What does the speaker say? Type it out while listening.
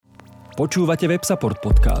Počúvate WebSupport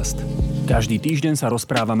podcast. Každý týždeň sa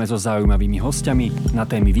rozprávame so zaujímavými hostiami na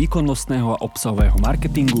témy výkonnostného a obsahového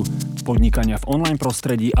marketingu, podnikania v online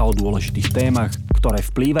prostredí a o dôležitých témach, ktoré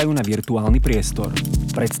vplývajú na virtuálny priestor.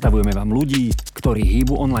 Predstavujeme vám ľudí, ktorí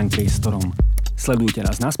hýbu online priestorom. Sledujte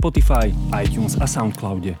nás na Spotify, iTunes a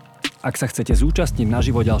Soundcloude. Ak sa chcete zúčastniť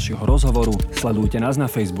naživo ďalšieho rozhovoru, sledujte nás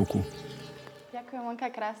na Facebooku. Ďakujem,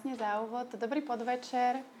 Lenka, krásne za úvod. Dobrý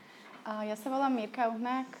podvečer. Ja sa volám Mirka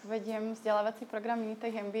Uhnák, vediem vzdelávací program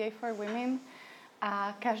Unitech MBA for Women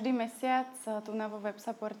a každý mesiac tu na vo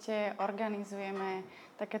WebSupporte organizujeme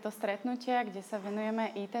takéto stretnutia, kde sa venujeme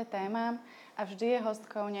IT témam a vždy je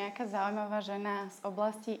hostkou nejaká zaujímavá žena z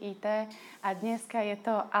oblasti IT a dneska je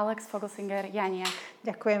to Alex Fogelsinger Janiak.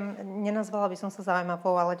 Ďakujem, nenazvala by som sa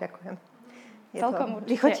zaujímavou, ale ďakujem. Celkom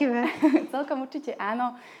určite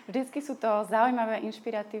áno. Vždycky sú to zaujímavé,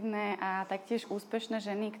 inšpiratívne a taktiež úspešné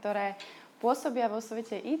ženy, ktoré pôsobia vo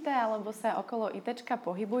svete IT alebo sa okolo ITčka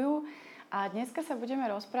pohybujú. A dneska sa budeme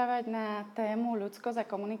rozprávať na tému ľudskosť a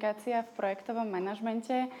komunikácia v projektovom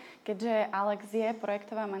manažmente, keďže Alex je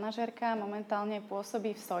projektová manažérka, momentálne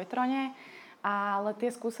pôsobí v Sojtrone, ale tie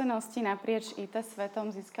skúsenosti naprieč IT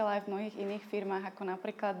svetom získala aj v mnohých iných firmách, ako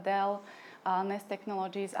napríklad Dell, Nest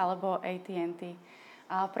Technologies alebo AT&T.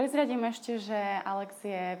 Prezradím ešte, že Alex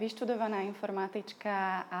je vyštudovaná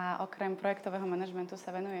informatička a okrem projektového manažmentu sa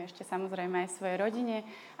venuje ešte samozrejme aj svojej rodine.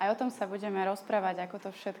 Aj o tom sa budeme rozprávať, ako to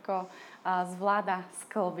všetko zvláda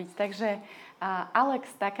sklbiť. Takže Alex,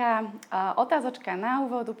 taká otázočka na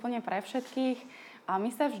úvod úplne pre všetkých. My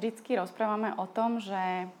sa vždycky rozprávame o tom,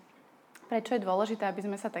 že prečo je dôležité, aby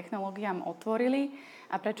sme sa technológiám otvorili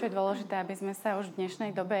a prečo je dôležité, aby sme sa už v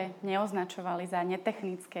dnešnej dobe neoznačovali za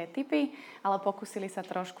netechnické typy, ale pokúsili sa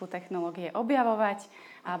trošku technológie objavovať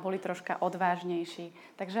a boli troška odvážnejší.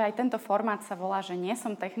 Takže aj tento formát sa volá, že nie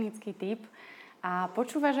som technický typ. A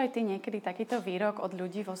počúvaš aj ty niekedy takýto výrok od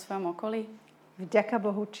ľudí vo svojom okolí? Vďaka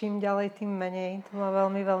Bohu, čím ďalej, tým menej. To ma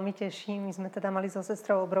veľmi, veľmi teší. My sme teda mali so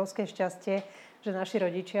sestrou obrovské šťastie, že naši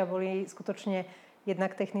rodičia boli skutočne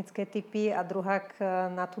jednak technické typy a druhák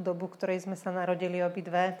na tú dobu, ktorej sme sa narodili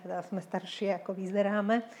obidve, teda sme staršie ako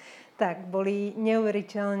vyzeráme, tak boli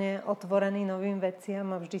neuveriteľne otvorení novým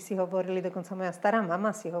veciam a vždy si hovorili, dokonca moja stará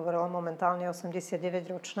mama si hovorila, momentálne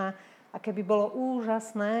 89-ročná, a keby bolo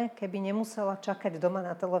úžasné, keby nemusela čakať doma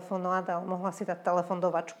na telefonát, ale mohla si dať telefon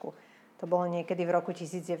do vačku. To bolo niekedy v roku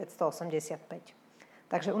 1985.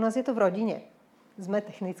 Takže u nás je to v rodine. Sme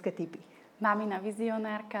technické typy. Mamina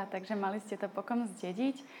vizionárka, takže mali ste to pokom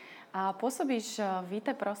zdediť. A pôsobíš v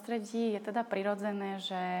IT prostredí, je teda prirodzené,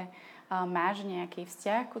 že máš nejaký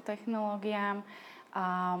vzťah ku technológiám.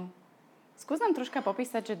 Skús nám troška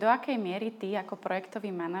popísať, že do akej miery ty ako projektový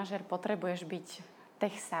manažer potrebuješ byť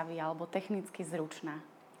tech savvy alebo technicky zručná?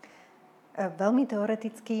 Veľmi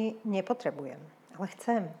teoreticky nepotrebujem, ale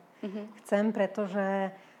chcem. Chcem, pretože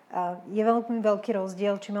je veľmi veľký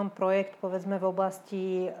rozdiel, či mám projekt, povedzme, v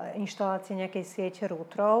oblasti inštalácie nejakej siete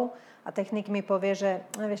rútrov a technik mi povie, že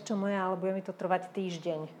vieš čo moja, ale bude mi to trvať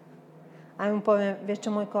týždeň. A ja mu poviem, vieš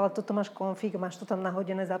čo môjko, ale toto máš konfig, máš to tam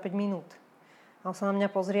nahodené za 5 minút. A on sa na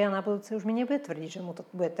mňa pozrie a na budúce už mi nebude tvrdiť, že mu to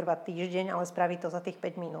bude trvať týždeň, ale spraví to za tých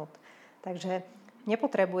 5 minút. Takže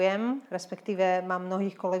nepotrebujem, respektíve mám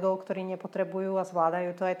mnohých kolegov, ktorí nepotrebujú a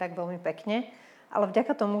zvládajú to aj tak veľmi pekne, ale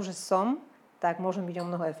vďaka tomu, že tak môžem byť o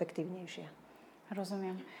mnoho efektívnejšia.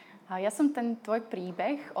 Rozumiem. Ja som ten tvoj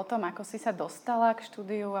príbeh o tom, ako si sa dostala k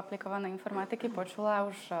štúdiu aplikovanej informatiky, počula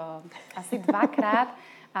už asi 2-krát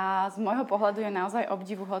a z môjho pohľadu je naozaj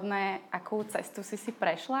obdivuhodné, akú cestu si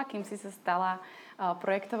prešla, kým si sa stala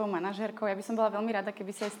projektovou manažérkou. Ja by som bola veľmi rada,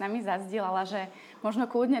 keby si aj s nami zazdielala, že možno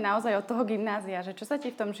kľudne naozaj od toho gymnázia, že čo sa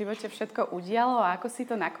ti v tom živote všetko udialo a ako si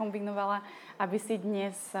to nakombinovala, aby si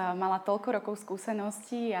dnes mala toľko rokov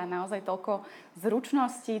skúseností a naozaj toľko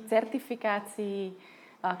zručností, certifikácií,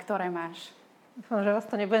 ktoré máš. Dúfam, že vás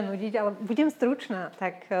to nebude nudiť, ale budem stručná.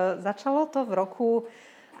 Tak začalo to v roku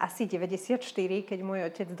asi 94, keď môj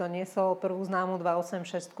otec doniesol prvú známu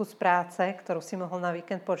 286 z práce, ktorú si mohol na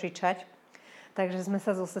víkend požičať. Takže sme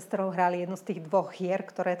sa so sestrou hrali jednu z tých 2 hier,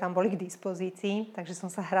 ktoré tam boli k dispozícii. Takže som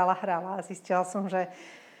sa hrala a zistila som, že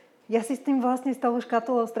ja si s tým vlastne s tou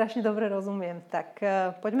škatulou strašne dobre rozumiem. Tak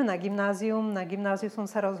poďme na gymnázium. Na gymnáziu som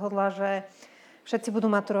sa rozhodla, že všetci budú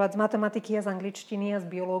maturovať z matematiky a z angličtiny a z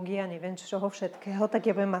biológie a neviem čoho všetkého, tak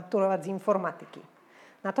ja budem maturovať z informatiky.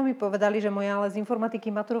 Na to mi povedali, že moja, ale z informatiky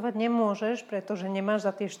maturovať nemôžeš, pretože nemáš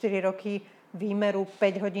za tie 4 roky výmeru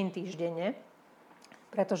 5 hodín týždenne,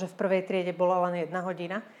 pretože v prvej triede bola len 1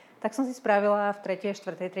 hodina. Tak som si spravila v 3. a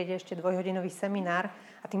 4. triede ešte 2-hodinový seminár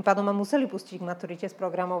a tým pádom ma museli pustiť k maturite z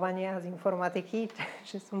programovania a z informatiky,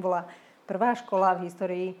 že som bola prvá škola v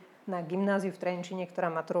histórii na gymnáziu v Trenčine, ktorá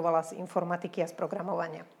maturovala z informatiky a z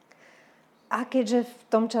programovania. A keďže v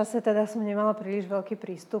tom čase teda som nemala príliš veľký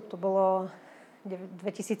prístup, to bolo v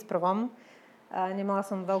 2001, a nemala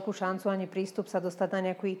som veľkú šancu ani prístup sa dostať na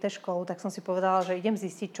nejakú IT školu, tak som si povedala, že idem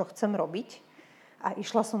zistiť, čo chcem robiť. A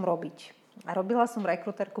išla som robiť. A robila som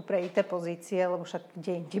rekrutérku pre IT pozície, lebo však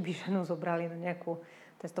kde by ženu zobrali na nejakú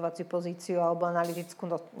testovaciu pozíciu alebo analytickú,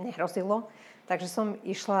 no nehrozilo. Takže som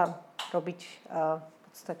išla robiť v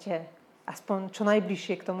podstate aspoň čo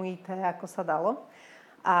najbližšie k tomu IT, ako sa dalo.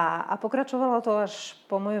 A pokračovalo to až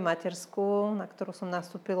po moju matersku, na ktorú som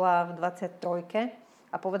nastúpila v 23.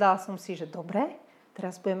 A povedala som si, že dobre,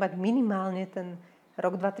 teraz budem mať minimálne ten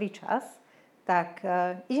rok, 2-3 čas, tak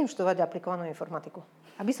idem študovať aplikovanú informatiku,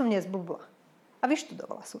 aby som nezblbla. A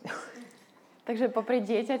vyštudovala som ju. Takže popri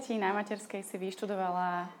dieťati na materskej si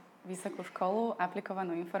vyštudovala vysokú školu,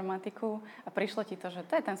 aplikovanú informatiku a prišlo ti to, že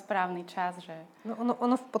to je ten správny čas, že... No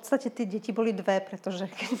ono v podstate tie deti boli dve,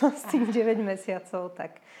 pretože keď mám s tým 9 mesiacov,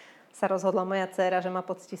 tak sa rozhodla moja dcéra, že ma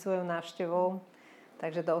poctí svojou návštevou.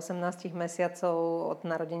 Takže do 18 mesiacov od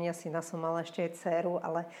narodenia syna som mala ešte aj dcéru,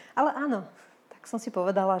 ale áno, tak som si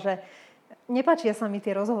povedala, že nepáčia sa mi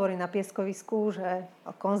tie rozhovory na pieskovisku, že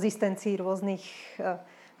o konzistencii rôznych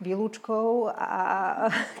výlučkov a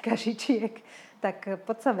kašičiek, tak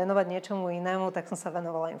poď sa venovať niečomu inému, tak som sa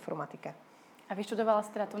venovala informatike. A vyštudovala si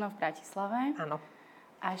teda tu v Bratislave? Áno.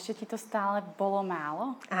 A ešte ti to stále bolo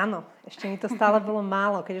málo? Áno, ešte mi to stále bolo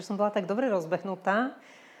málo, keďže som bola tak dobre rozbehnutá,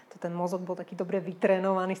 to ten mozog bol taký dobre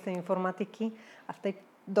vytrénovaný z tej informatiky a v tej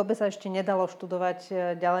dobe sa ešte nedalo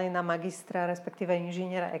študovať ďalej na magistra, respektíve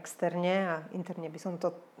inžiniera externe a interne by som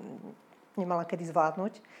to nemala kedy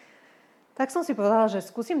zvládnuť. Tak som si povedala, že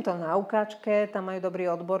skúsim to na ukáčke, tam majú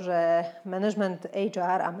dobrý odbor, že management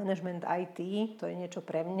HR a management IT, to je niečo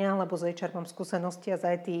pre mňa, lebo z HR mám skúsenosti a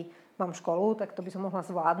z IT mám školu, tak to by som mohla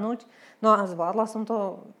zvládnuť. No a zvládla som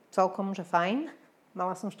to celkom, že fajn.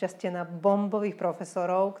 Mala som šťastie na bombových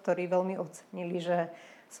profesorov, ktorí veľmi ocenili, že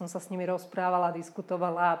som sa s nimi rozprávala,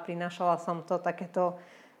 diskutovala a prinášala som to takéto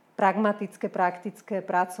pragmatické, praktické,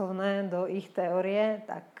 pracovné do ich teórie,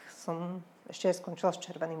 tak som ešte skončila s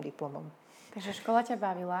červeným diplomom. Takže škola ťa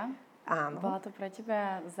bavila? Áno. Bola to pre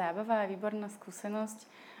teba zábava a výborná skúsenosť.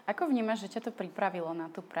 Ako vnímaš, že ťa to pripravilo na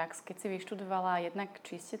tú prax, keď si vyštudovala jednak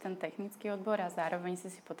čiste ten technický odbor a zároveň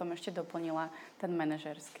si potom ešte doplnila ten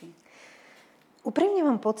manažerský? Úprimne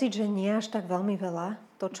mám pocit, že nie až tak veľmi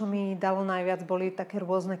veľa. To, čo mi dalo najviac, boli také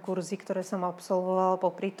rôzne kurzy, ktoré som absolvovala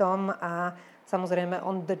popri tom a samozrejme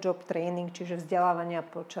on the job training, čiže vzdelávania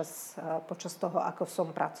počas toho, ako som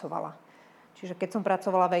pracovala. Čiže keď som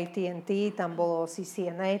pracovala v AT&T, tam bolo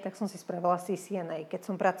CCNA, tak som si spravila CCNA. Keď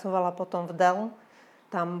som pracovala potom v Dell,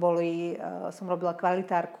 tam som robila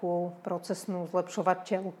kvalitárku, procesnú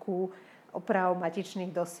zlepšovateľku, oprav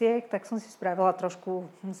matičných dosiek, tak som si spravila trošku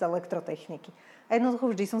z elektrotechniky. A jednoducho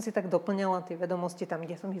vždy som si tak doplňala tie vedomosti tam,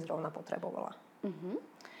 kde som ich zrovna potrebovala. Uh-huh.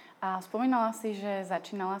 A spomínala si, že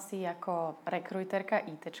začínala si ako rekrutérka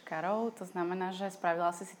ITčkarov, to znamená, že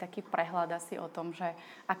spravila si taký prehľad asi o tom, že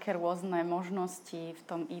aké rôzne možnosti v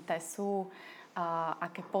tom IT sú, a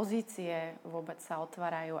aké pozície vôbec sa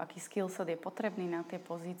otvárajú, aký skillset je potrebný na tie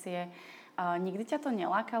pozície. Nikdy ťa to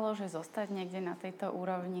nelákalo, že zostať niekde na tejto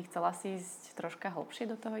úrovni? Chcela si ísť troška hlbšie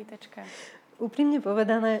do toho ITčka? Úprimne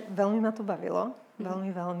povedané, veľmi ma to bavilo.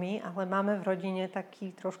 Veľmi, ale máme v rodine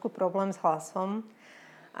taký trošku problém s hlasom.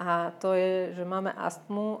 A to je, že máme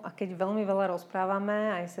astmu a keď veľmi veľa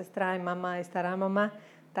rozprávame, aj sestra, aj mama, aj stará mama,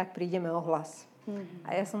 tak prídeme o hlas. Mm-hmm. A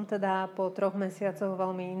ja som teda po 3 mesiacoch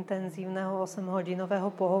veľmi intenzívneho 8-hodinového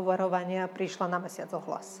pohovorovania prišla na mesiac o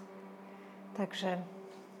hlas. Takže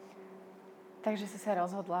si sa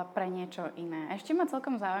rozhodla pre niečo iné. Ešte ma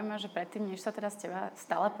celkom zaujíma, že predtým, než sa teda z teba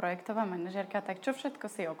stala projektová manažérka, tak čo všetko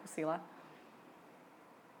si okusila?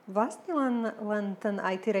 Vlastne len ten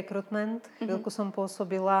IT recruitment. Chvíľku som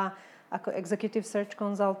pôsobila ako executive search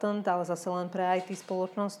consultant, ale zase len pre IT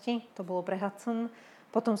spoločnosti. To bolo pre Hudson.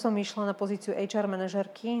 Potom som išla na pozíciu HR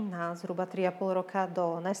manažerky na zhruba 3,5 roka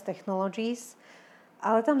do Nest Technologies.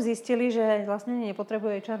 Ale tam zistili, že vlastne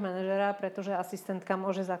nepotrebujú HR manažera, pretože asistentka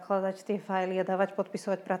môže zakladať tie fajly a dávať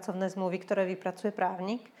podpisovať pracovné zmluvy, ktoré vypracuje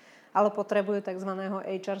právnik, ale potrebujú tzv.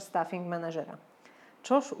 HR staffing manažera.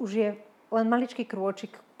 Čož už je len maličký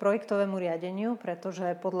krôčik k projektovému riadeniu,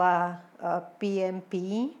 pretože podľa PMP,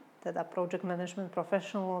 teda Project Management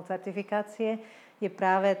Professional certifikácie, je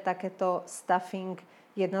práve takéto staffing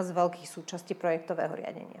jedna z veľkých súčastí projektového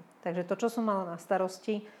riadenia. Takže to, čo som mala na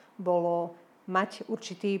starosti, bolo mať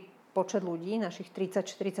určitý počet ľudí, našich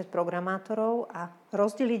 30-40 programátorov a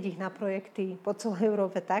rozdeliť ich na projekty po celej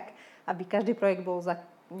Európe tak, aby každý projekt bol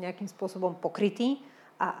nejakým spôsobom pokrytý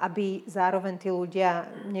a aby zároveň tí ľudia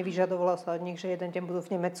nevyžadovalo sa od nich, že jeden deň budú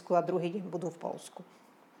v Nemecku a druhý deň budú v Poľsku.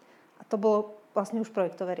 A to bolo vlastne už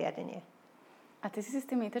projektové riadenie. A ty si s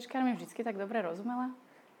tými ITčkármi vždycky tak dobre rozumela?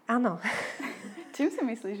 Áno. Čím si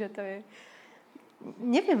myslíš, že to je?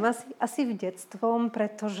 Neviem, asi v detstvom,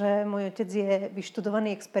 pretože môj otec je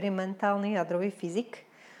vyštudovaný experimentálny jadrový fyzik.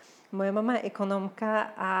 Moja mama je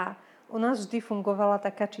ekonomka a u nás vždy fungovala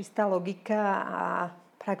taká čistá logika a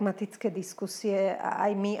pragmatické diskusie a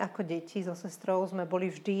aj my ako deti so sestrou sme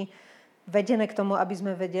boli vždy vedené k tomu, aby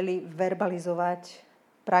sme vedeli verbalizovať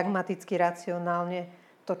pragmaticky, racionálne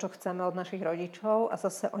to, čo chceme od našich rodičov a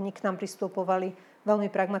zase oni k nám pristupovali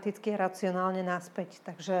veľmi pragmaticky a racionálne naspäť.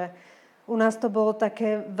 Takže u nás to bolo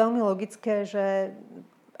také veľmi logické, že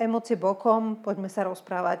emócie bokom, poďme sa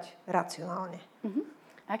rozprávať racionálne.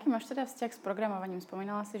 Aký máš teda vzťah s programovaním?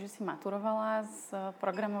 Spomínala si, že si maturovala z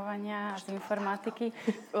programovania a z informatiky.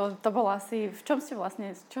 To bolo asi, v čom si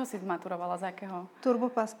vlastne, z čoho si maturovala, z akého? Turbo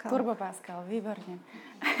Pascal. Turbo Pascal, výborne.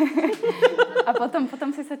 A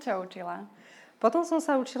potom si sa čo učila? Potom som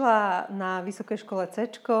sa učila na vysokej škole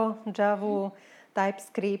C-čko, Javu,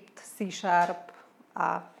 TypeScript, C#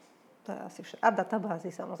 a to je asi všetko. A databázy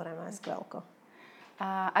samozrejme, SQL-ko.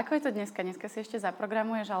 A ako je to dneska? Dneska si ešte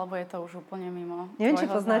zaprogramuješ, alebo je to už úplne mimo Neviem, či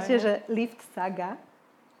tvojho poznáte, záujmu? že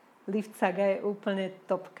Lift Saga je úplne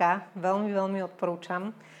topka. Veľmi, veľmi odporúčam.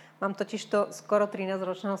 Mám totiž to skoro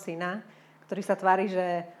 13-ročného syna, ktorý sa tvári,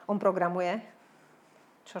 že on programuje,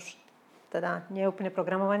 čož teda nie je úplne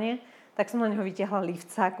programovanie, tak som na neho vytiahla Lift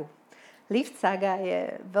Sagu. Lift Saga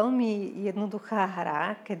je veľmi jednoduchá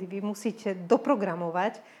hra, kedy vy musíte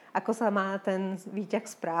doprogramovať, ako sa má ten výťah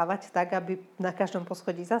správať tak, aby na každom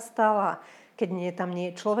poschodí zastal a keď tam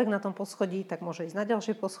nie je človek na tom poschodí, tak môže ísť na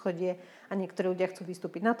ďalšie poschodie a niektorí ľudia chcú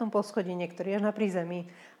vystúpiť na tom poschodí, niektorí až na prízemí.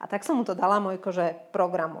 A tak som mu to dala, Mojko, že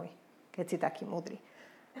programuj, keď si taký múdry.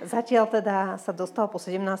 Zatiaľ teda sa dostal po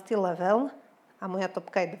 17. level a moja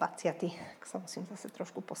topka je 20. Tak sa musím zase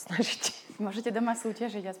trošku posnažiť. Môžete doma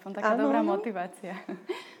súťažiť, aspoň taká dobrá motivácia.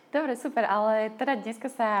 Dobre, super, ale teda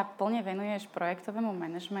dneska sa plne venuješ projektovému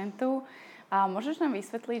manažmentu. A môžeš nám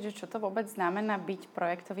vysvetliť, že čo to vôbec znamená byť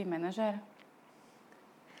projektový manažér?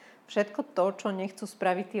 Všetko to, čo nechcú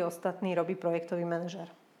spraviť tí ostatní, robí projektový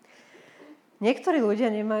manažér. Niektorí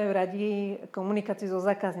ľudia nemajú radi komunikáciu so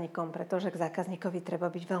zákazníkom, pretože k zákazníkovi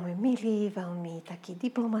treba byť veľmi milý, veľmi taký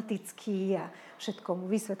diplomatický a všetko mu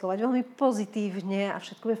vysvetľovať veľmi pozitívne a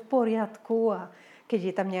všetko je v poriadku a keď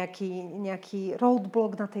je tam nejaký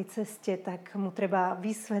roadblock na tej ceste, tak mu treba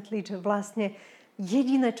vysvetliť, že vlastne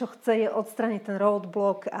jediné, čo chce, je odstrániť ten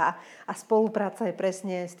roadblock a spolupráca je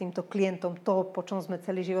presne s týmto klientom to, po čom sme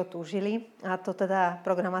celý život túžili. A to teda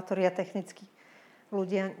programátori a technickí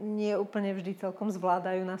ľudia nie úplne vždy celkom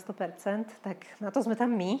zvládajú na 100%, tak na to sme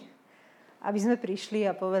tam my, aby sme prišli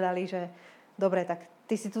a povedali, že dobre, tak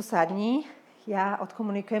ty si tu sadni, ja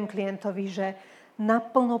odkomunikujem klientovi, že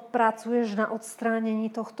naplno pracuješ na odstránení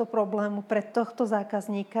tohto problému pre tohto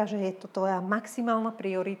zákazníka, že je to tvoja maximálna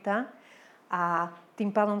priorita a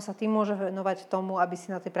tým pádom sa ty môže venovať tomu, aby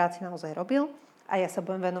si na tej práci naozaj robil a ja sa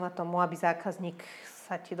budem venovať tomu, aby zákazník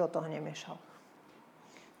sa ti do toho nemiešal.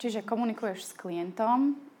 Čiže komunikuješ s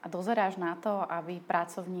klientom a dozeráš na to, aby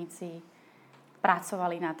pracovníci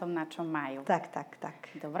pracovali na tom, na čom majú. Tak.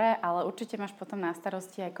 Dobre, ale určite máš potom na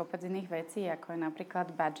starosti aj kopec iných vecí, ako je napríklad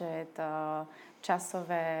budget,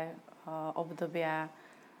 časové obdobia.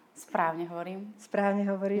 Správne hovorím? Správne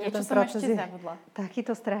hovoríš, že ten som proces ešte je zabudla.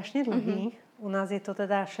 takýto strašne dlhý. U nás je to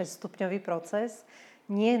teda 6-stupňový proces.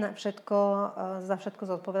 Nie na všetko, za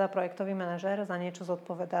všetko zodpovedá projektový manažér, za niečo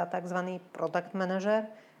zodpovedá tzv. Product manažér,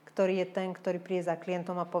 ktorý je ten, ktorý príde za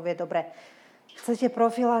klientom a povie, dobre, chcete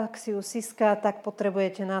profilaxiu Cisca, tak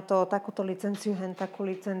potrebujete na to takúto licenciu, takú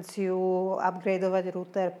licenciu, upgradeovať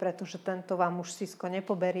router, pretože tento vám už Cisco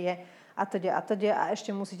nepoberie a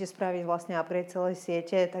ešte musíte spraviť vlastne upgrade celej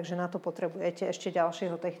siete, takže na to potrebujete ešte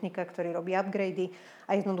ďalšieho technika, ktorý robí upgrady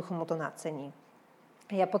a jednoducho mu to nacení.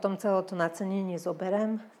 Ja potom celé to nacenenie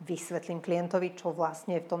zoberiem, vysvetlím klientovi, čo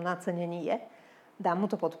vlastne v tom nacenení je, dám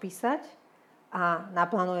mu to podpísať a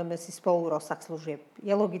naplánujeme si spolu rozsah služieb.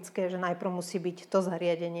 Je logické, že najprv musí byť to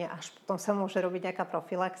zariadenie, až potom sa môže robiť nejaká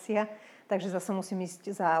profilaxia, takže zase musím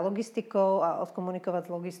ísť za logistikou a odkomunikovať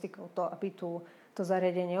s logistikou to, aby to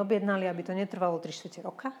zariadenie objednali, aby to netrvalo 3/4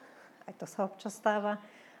 roka, aj to sa občas stáva,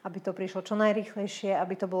 aby to prišlo čo najrýchlejšie,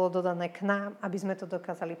 aby to bolo dodané k nám, aby sme to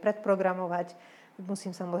dokázali predprogramovať.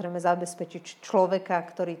 Musím samozrejme zabezpečiť človeka,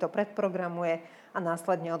 ktorý to predprogramuje a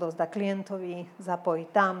následne odovzdá klientovi, zapojí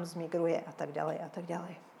tam, zmigruje a tak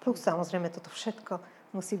ďalej. Plus samozrejme toto všetko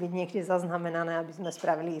musí byť niekde zaznamenané, aby sme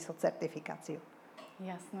spravili ISO certifikáciu.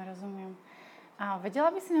 Jasne, rozumiem. A vedela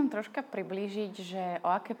by si nám troška priblížiť, že o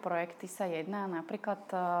aké projekty sa jedná? Napríklad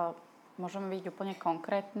môžeme byť úplne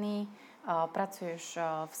konkrétni. Pracuješ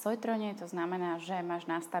v Sojtrone, to znamená, že máš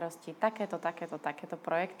na starosti takéto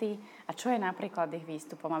projekty. A čo je napríklad ich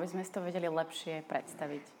výstupom, aby sme si to vedeli lepšie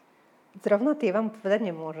predstaviť? Zrovna tie vám povedať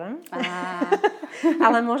nemôžem.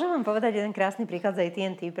 Ale môžem vám povedať jeden krásny príklad z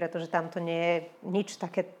AT&T, pretože tam to nie je nič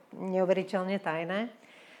také neuveriteľne tajné.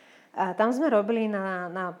 A tam sme robili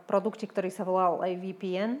na produkte, ktorý sa volal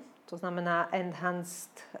AVPN, to znamená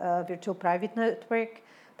Enhanced Virtual Private Network,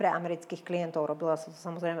 pre amerických klientov. Robila som to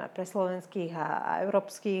samozrejme aj pre slovenských a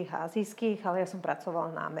európskych a azijských, ale ja som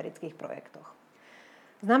pracovala na amerických projektoch.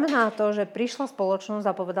 Znamená to, že prišla spoločnosť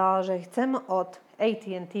a povedala, že chcem od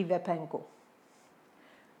AT&T VPN-ku.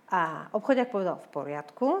 A obchodiak povedal v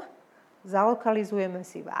poriadku, zalokalizujeme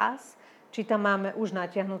si vás, či tam máme už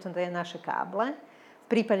natiahnuté naše káble.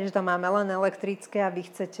 V prípade, že tam máme len elektrické a vy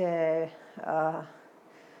chcete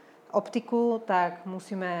optiku, tak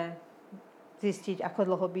musíme zistiť, ako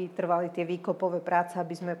dlho by trvali tie výkopové práce,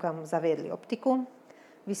 aby sme vám zaviedli optiku.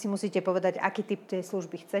 Vy si musíte povedať, aký typ tej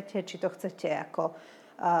služby chcete, či to chcete ako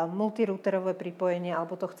multirouterové pripojenie,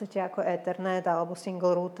 alebo to chcete ako Ethernet, alebo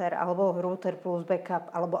single router, alebo router plus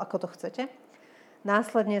backup, alebo ako to chcete.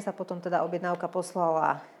 Následne sa potom teda objednávka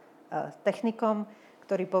poslala technikom,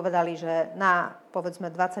 ktorí povedali, že na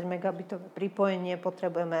povedzme 20 megabitové pripojenie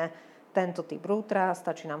potrebujeme tento typ routera,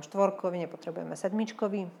 stačí nám 4-kový, nepotrebujeme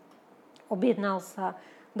 7-čkový. Objednal sa,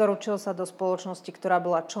 doručil sa do spoločnosti, ktorá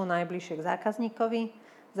bola čo najbližšie k zákazníkovi.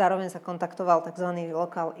 Zároveň sa kontaktoval tzv.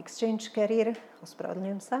 Local Exchange Carrier.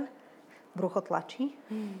 Ospravedlňujem sa. Brucho tlačí.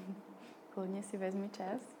 Kľudne si vezmi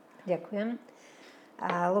čas. Ďakujem.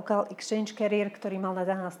 A Local Exchange Carrier, ktorý mal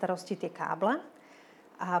na starosti tie káble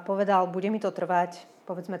a povedal, bude mi to trvať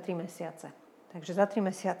povedzme 3 mesiace. Takže za 3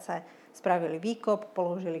 mesiace spravili výkop,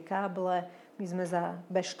 položili káble, my sme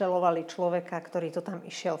zabeštelovali človeka, ktorý to tam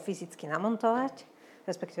išiel fyzicky namontovať,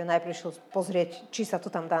 respektíve najprv išiel pozrieť, či sa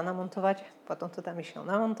to tam dá namontovať, potom to tam išiel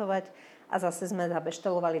namontovať a zase sme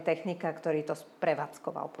zabeštelovali technika, ktorý to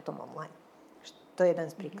prevádzkoval potom online. To je jeden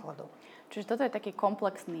z príkladov. Čiže toto je taký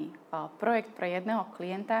komplexný projekt pre jedného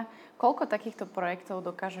klienta. Koľko takýchto projektov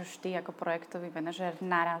dokážeš ty ako projektový manažér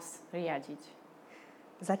naraz riadiť?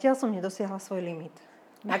 Zatiaľ som nedosiahla svoj limit.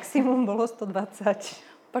 Maximum bolo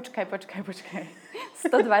 120. Počkaj.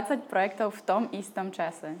 120 projektov v tom istom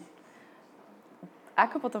čase.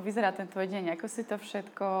 Ako potom vyzerá ten tvoj deň? Ako si to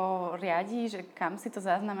všetko riadíš? Kam si to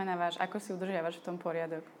zaznamenávaš? Ako si udržiavaš v tom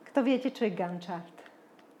poriadok? Kto viete, čo je Gantt chart?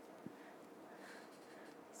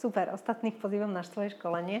 Super, ostatných pozývam na svoje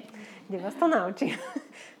školenie, kde vás to naučím.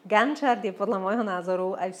 Gantt chart je podľa môjho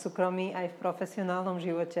názoru aj v súkromí, aj v profesionálnom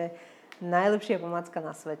živote najlepšia pomôcka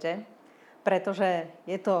na svete, pretože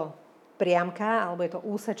je to priamka, alebo je to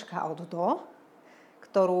úsečka od do,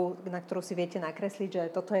 na ktorú si viete nakresliť, že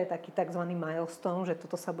toto je taký tzv. Milestone, že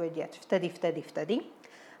toto sa bude diať vtedy.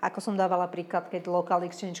 Ako som dávala príklad, keď Local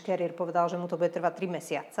Exchange Carrier povedal, že mu to bude trvať 3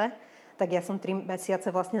 mesiace, tak ja som 3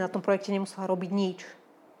 mesiace vlastne na tom projekte nemusela robiť nič.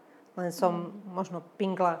 Len som možno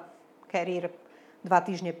pingla Carrier 2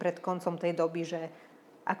 týždne pred koncom tej doby, že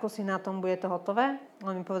ako si na tom bude to hotové.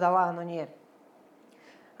 On mi povedal, áno, nie.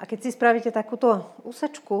 A keď si spravíte takúto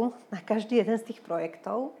úsečku na každý jeden z tých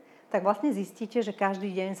projektov, tak vlastne zistíte, že každý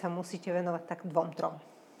deň sa musíte venovať tak 2-3.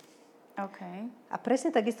 Okay. A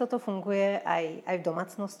presne takisto to funguje aj v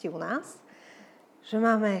domácnosti u nás, že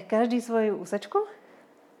máme každý svoju úsečku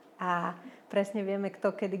a presne vieme,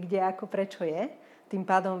 kto, kedy, kde, ako, prečo je. Tým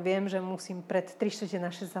pádom viem, že musím pred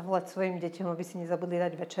 3:45 zavolať svojim deťom, aby si nezabudli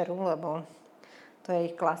dať večeru, lebo to je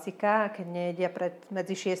ich klasika. Keď nejedia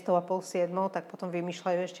medzi 6 a pol 7, tak potom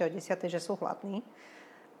vymýšľajú ešte o 10, že sú hladní.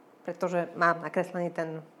 Pretože mám nakreslený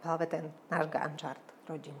v hlave ten náš Gantt chart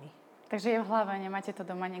rodinný. Takže je v hlave, nemáte to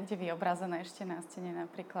doma niekde vyobrazené ešte na stene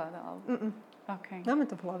napríklad? Okay. Máme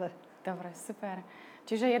to v hlave. Dobre, super.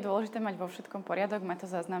 Čiže je dôležité mať vo všetkom poriadok, mať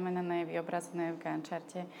to zaznamenané, vyobrazené v Gantt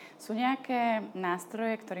charte. Sú nejaké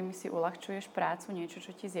nástroje, ktorými si uľahčuješ prácu, niečo,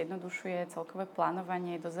 čo ti zjednodušuje celkové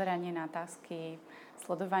plánovanie, dozeranie na tasky,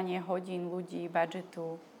 sledovanie hodín, ľudí,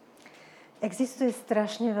 budžetu? Existuje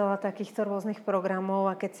strašne veľa takýchto rôznych programov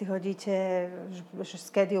a keď si hodíte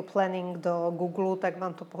schedule planning do Google, tak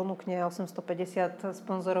vám to ponúkne 850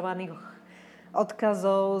 sponzorovaných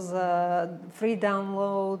odkazov z free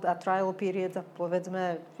download a trial periods a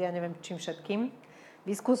povedzme, ja neviem čím všetkým.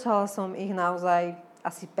 Vyskúšala som ich naozaj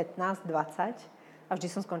asi 15-20 a vždy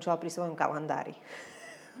som skončila pri svojom kalendári.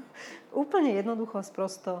 Úplne jednoducho,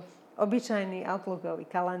 sprosto, obyčajný outlookový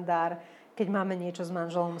kalendár. Keď máme niečo s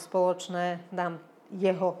manželom spoločné, dám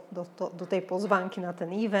jeho do tej pozvánky na ten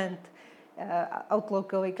event.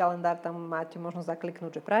 Outlookový kalendár, tam máte možnosť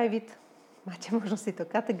zakliknúť, že private, máte možnosť si to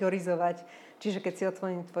kategorizovať, čiže keď si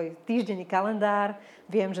otvorím tvoj týždenný kalendár,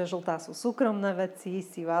 viem, že žltá sú súkromné veci,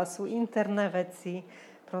 sivá sú interné veci.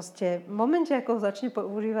 Proste v momente, ako ho začne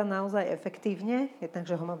používať naozaj efektívne,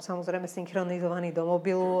 takže ho mám samozrejme synchronizovaný do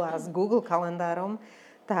mobilu a s Google kalendárom,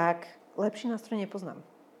 tak lepší nástroj nepoznám.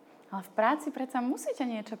 Ale v práci predsa musíte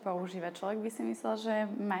niečo používať. Človek by si myslel, že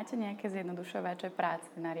máte nejaké zjednodušovače práce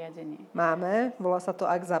nariadenie. Máme, volá sa to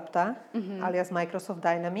Axapta, alias Microsoft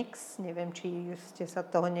Dynamics. Neviem, či ste sa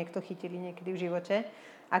toho niekto chytili niekedy v živote.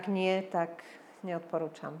 Ak nie, tak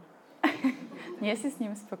neodporúčam. Nie si s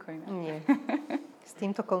ním spokojná? Nie. S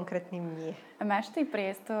týmto konkrétnym nie. A máš ty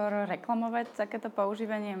priestor reklamovať takéto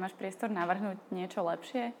používanie? Máš priestor navrhnúť niečo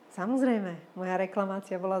lepšie? Samozrejme, moja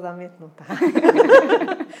reklamácia bola zamietnutá.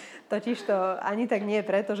 Totižto ani tak nie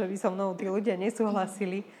preto, že by so mnou tí ľudia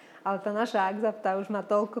nesúhlasili, ale tá naša Axapta už má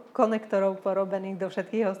toľko konektorov porobených do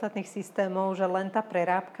všetkých ostatných systémov, že len tá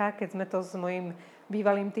prerábka, keď sme to s mojím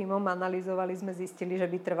bývalým tímom analyzovali, sme zistili, že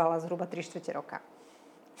by trvala zhruba 3/4 roka.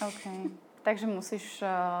 OK. Takže musíš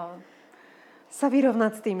sa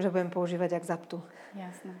vyrovnať s tým, že budem používať Axaptu.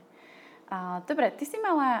 Jasné. Dobre, ty si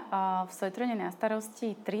mala v Sojtrone na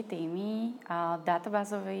starosti 3 týmy,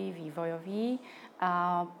 databázový, vývojový.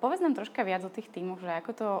 Povedz nám troška viac o tých týmoch, že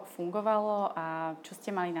ako to fungovalo a čo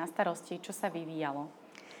ste mali na starosti, čo sa vyvíjalo.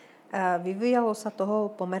 Vyvíjalo sa toho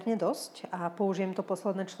pomerne dosť a použijem to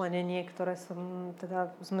posledné členenie, ktoré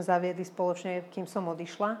sme zaviedli spoločne, kým som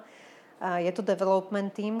odišla. Je to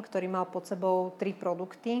development team, ktorý mal pod sebou 3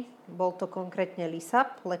 produkty. Bol to konkrétne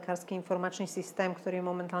LISAP, lekársky informačný systém, ktorý je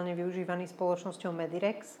momentálne využívaný spoločnosťou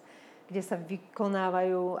Medirex, kde sa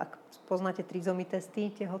vykonávajú, ak poznáte trizomy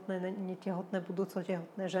testy, tehotné, netehotné, budúco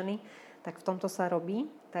tehotné ženy, tak v tomto sa robí.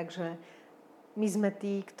 Takže my sme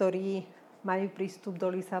tí, ktorí majú prístup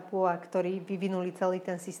do LISAPu a ktorí vyvinuli celý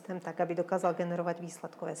ten systém tak, aby dokázal generovať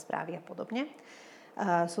výsledkové správy a podobne.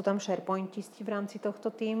 Sú tam SharePointisti v rámci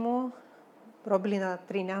tohto tímu. Robili na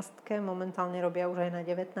 13, momentálne robia už aj na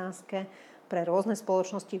 19 pre rôzne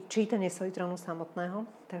spoločnosti, včítanie Sojtronu samotného.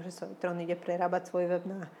 Takže Sojtron ide prerábať svoj web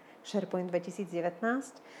na SharePoint 2019.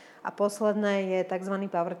 A posledné je tzv.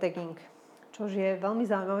 Power tagging, čo je veľmi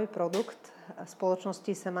zaujímavý produkt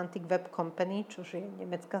spoločnosti Semantic Web Company, čo je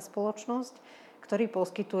nemecká spoločnosť, ktorý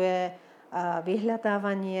poskytuje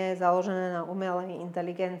vyhľadávanie založené na umelej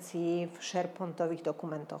inteligencii v SharePointových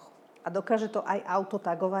dokumentoch. A dokáže to aj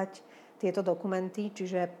autotagovať tieto dokumenty,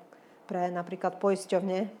 čiže pre napríklad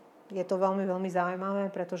poisťovne je to veľmi, veľmi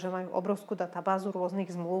zaujímavé, pretože majú obrovskú databázu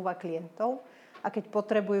rôznych zmluv a klientov a keď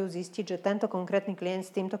potrebujú zistiť, že tento konkrétny klient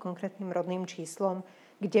s týmto konkrétnym rodným číslom,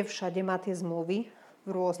 kde všade má tie zmluvy v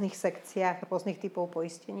rôznych sekciách, rôznych typov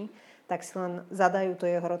poistení, tak si len zadajú to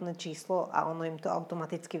jeho rodné číslo a ono im to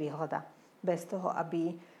automaticky vyhľadá. Bez toho,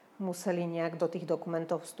 aby museli nejak do tých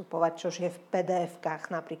dokumentov vstupovať, čo je v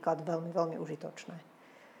PDF-kách napríklad veľmi, veľmi užitočné.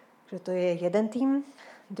 Takže to je jeden tím.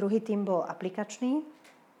 Druhý tím bol aplikačný.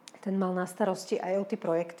 Ten mal na starosti IoT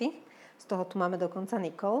projekty. Z toho tu máme dokonca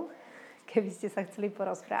Nicole, keby ste sa chceli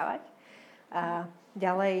porozprávať. A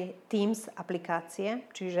ďalej Teams aplikácie,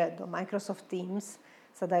 čiže do Microsoft Teams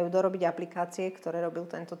sa dajú dorobiť aplikácie, ktoré robil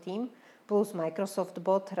tento tím, plus Microsoft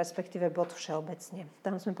Bot, respektíve Bot všeobecne.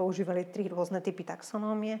 Tam sme používali 3 rôzne typy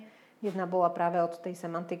taxonómie. Jedna bola práve od tej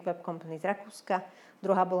Semantic Web Company z Rakúska,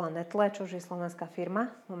 druhá bola Netle, čo je slovenská firma,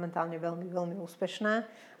 momentálne veľmi, veľmi úspešná,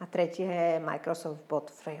 a tretie je Microsoft Bot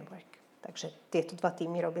Framework. Takže tieto 2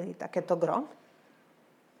 týmy robili takéto gro.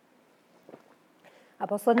 A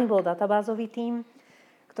posledný bol databázový tím,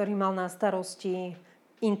 ktorý mal na starosti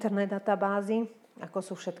interné databázy, ako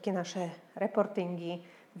sú všetky naše reportingy,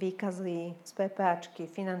 výkazy z PPAčky,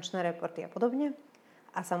 finančné reporty a podobne.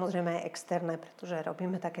 A samozrejme aj externé, pretože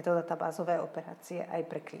robíme takéto databázové operácie aj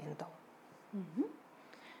pre klientov.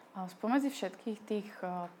 Spomedzi všetkých tých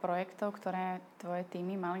projektov, ktoré tvoje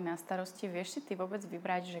týmy mali na starosti, vieš si ty vôbec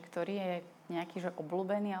vybrať, že ktorý je nejaký že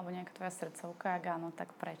obľúbený alebo nejaká tvoja srdcovka? Ak áno,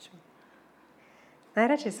 tak prečo?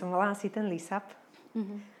 Najradšej som mala asi ten LISAP.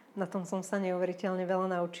 Na tom som sa neuveriteľne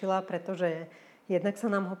veľa naučila, pretože jednak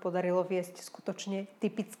sa nám ho podarilo viesť skutočne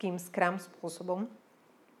typickým Scrum spôsobom,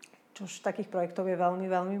 čož takých projektov je veľmi,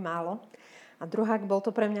 veľmi málo. A druhák, bol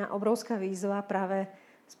to pre mňa obrovská výzva práve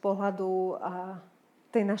z pohľadu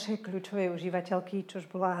tej našej kľúčovej užívateľky, čož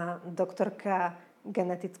bola doktorka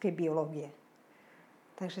genetickej biológie.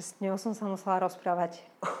 Takže s ňou som sa musela rozprávať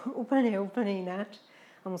úplne ináč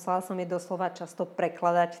a musela som jej doslova často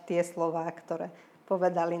prekladať tie slová, ktoré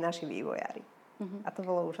povedali naši vývojári. A to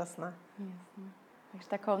bolo úžasné. Jasne. Takže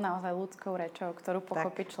takou naozaj ľudskou rečou, ktorú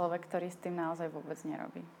pochopí človek, ktorý s tým naozaj vôbec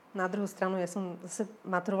nerobí. Na druhú stranu, ja som zase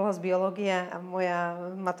maturovala z biológie a moja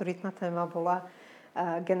maturitná téma bola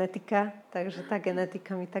genetika, takže tá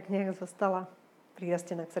genetika mi tak nejak zostala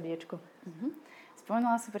prirastená k srdiečku.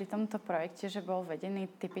 Spomenula si pri tomto projekte, že bol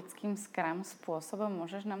vedený typickým Scrum spôsobom.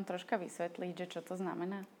 Môžeš nám troška vysvetliť, že čo to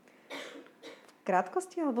znamená? V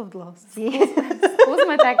krátkosti alebo v dlhosti?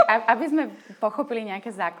 Skúsme tak, aby sme pochopili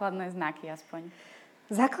nejaké základné znaky aspoň.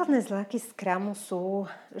 Základné znaky Scrumu sú,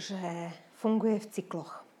 že funguje v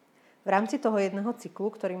cykloch. V rámci toho jedného cyklu,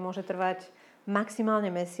 ktorý môže trvať maximálne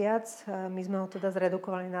mesiac, my sme ho teda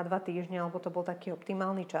zredukovali na 2 týždne, lebo to bol taký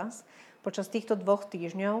optimálny čas. Počas týchto 2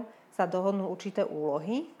 týždňov sa dohodnú určité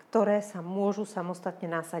úlohy, ktoré sa môžu samostatne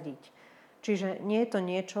nasadiť. Čiže nie je to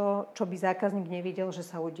niečo, čo by zákazník nevidel, že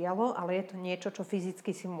sa udialo, ale je to niečo, čo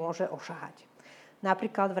fyzicky si môže ošahať.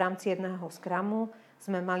 Napríklad v rámci jedného Scrumu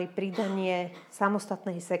sme mali pridanie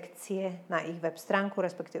samostatnej sekcie na ich web stránku,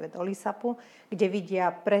 respektíve do LISAPu, kde vidia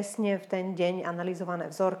presne v ten deň analyzované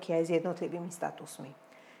vzorky aj s jednotlivými statusmi.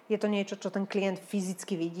 Je to niečo, čo ten klient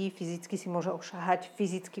fyzicky vidí, fyzicky si môže ošahať,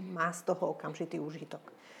 fyzicky má z toho okamžitý úžitok.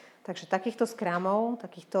 Takže takýchto Scrumov,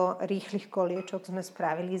 takýchto rýchlych koliečok sme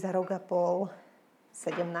spravili za rok a pol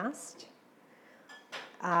 17.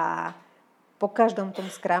 A po každom tom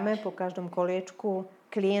Scrume, po každom koliečku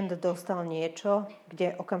klient dostal niečo,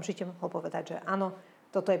 kde okamžite mohol povedať, že áno,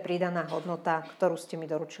 toto je pridaná hodnota, ktorú ste mi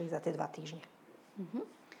doručili za tie 2 týždne.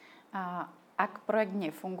 A ak projekt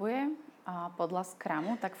nefunguje podľa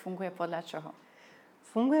Scrumu, tak funguje podľa čoho?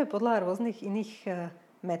 Funguje podľa rôznych iných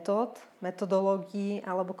metód, metodológií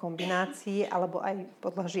alebo kombinácií, alebo aj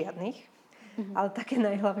podľa žiadnych. Ale také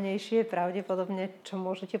najhlavnejšie pravdepodobne, čo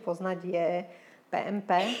môžete poznať, je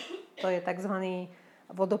PMP. To je tzv.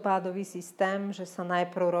 Vodopádový systém, že sa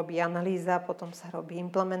najprv robí analýza, potom sa robí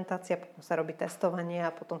implementácia, potom sa robí testovanie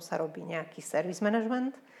a potom sa robí nejaký service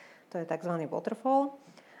management. To je tzv. Waterfall.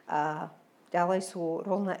 A ďalej sú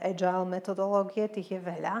rôzne agile metodológie, tých je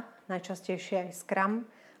veľa. Najčastejšie aj Scrum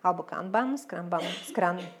alebo Kanban.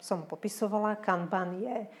 Scrum som popisovala. Kanban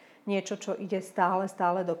je niečo, čo ide stále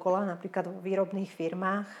dokola. Napríklad vo výrobných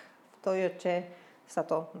firmách v Toyote sa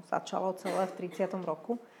to začalo celé v 30.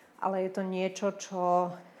 roku. Ale je to niečo,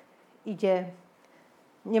 čo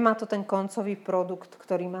nemá to ten koncový produkt,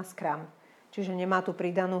 ktorý má Scrum. Čiže nemá tú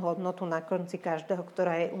pridanú hodnotu na konci každého,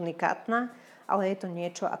 ktorá je unikátna, ale je to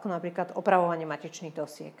niečo ako napríklad opravovanie matičných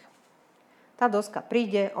dosiek. Tá doska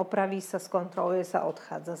príde, opraví sa, skontroluje sa,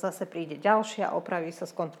 odchádza. Zase príde ďalšia, opraví sa,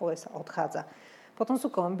 skontroluje sa, odchádza. Potom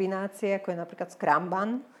sú kombinácie, ako je napríklad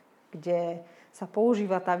Scrumban, kde sa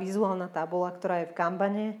používa tá vizuálna tabula, ktorá je v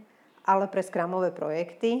Kanbane, ale pre Scrumové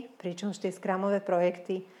projekty, pričom tie Scrumové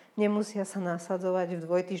projekty nemusia sa nasadzovať v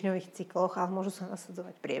 2-týždňových cykloch, ale môžu sa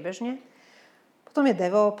nasadzovať priebežne. Potom je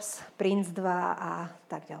DevOps, Prince2 a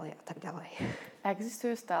tak ďalej a tak ďalej.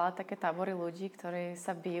 Existujú stále také tábory ľudí, ktorí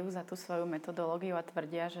sa bijú za tú svoju metodológiu a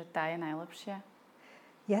tvrdia, že tá je najlepšia?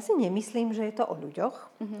 Ja si nemyslím, že je to o ľuďoch.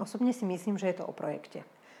 Osobne si myslím, že je to o projekte.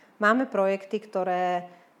 Máme projekty, ktoré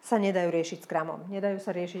sa nedajú riešiť Scrumom. Nedajú sa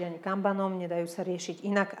riešiť ani Kanbanom, nedajú sa riešiť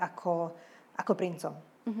inak ako Princom.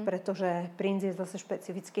 Pretože Prince je zase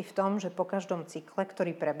špecifický v tom, že po každom cykle,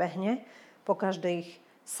 ktorý prebehne, po každej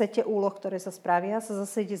sete úloh, ktoré sa spravia, sa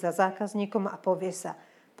zase ide za zákazníkom a povie sa,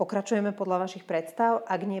 pokračujeme podľa vašich predstav,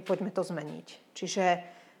 ak nie, poďme to zmeniť. Čiže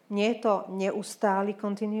nie je to neustály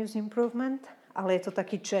continuous improvement, ale je to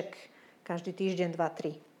taký check každý týždeň,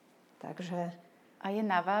 2, 3. Takže a je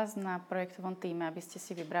na vás, na projektovom týme, aby ste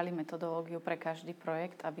si vybrali metodológiu pre každý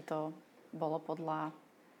projekt, aby to bolo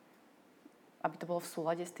v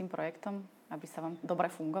súlade s tým projektom, aby sa vám dobre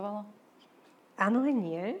fungovalo? Áno aj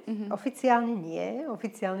nie. Oficiálne nie.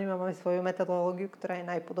 Oficiálne máme svoju metodológiu, ktorá je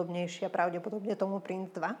najpodobnejšia, pravdepodobne tomu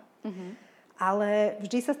Prince2. Ale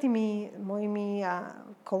vždy sa s tými mojimi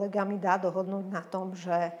kolegami dá dohodnúť na tom,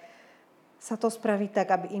 že sa to spraví tak,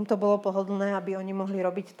 aby im to bolo pohodlné, aby oni mohli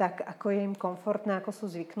robiť tak, ako je im komfortné, ako sú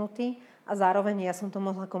zvyknutí a zároveň ja som to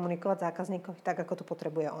mohla komunikovať zákazníkovi tak, ako to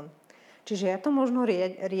potrebuje on. Čiže ja to možno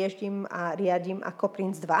riešim a riadím ako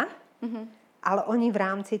Prince2, ale oni v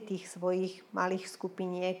rámci tých svojich malých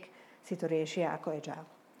skupiniek si to riešia ako agile.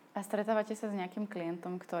 A stretávate sa s nejakým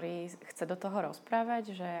klientom, ktorý chce do toho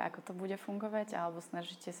rozprávať, že ako to bude fungovať, alebo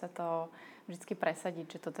snažíte sa to vždy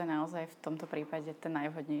presadiť, že toto je naozaj v tomto prípade ten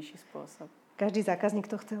najvhodnejší spôsob? Každý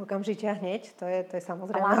zákazník to chce okamžite a hneď, to je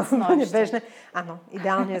samozrejme úplne bežné. Áno,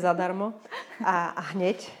 ideálne zadarmo a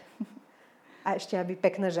hneď. A ešte, aby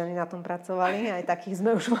pekné ženy na tom pracovali, aj takých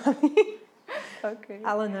sme už mali. Okay.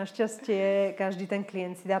 Ale našťastie každý ten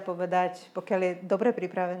klient si dá povedať, pokiaľ je dobre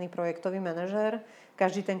pripravený projektový manažér,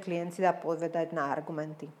 každý ten klient si dá povedať na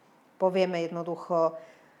argumenty. Povieme jednoducho,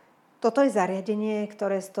 Toto je zariadenie,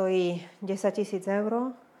 ktoré stojí 10 000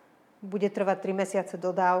 eur. Bude trvať 3 mesiace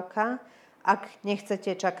dodávka. Ak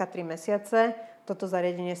nechcete čakať 3 mesiace, toto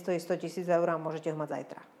zariadenie stojí 100 000 eur a môžete ho mať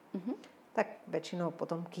zajtra. Tak väčšinou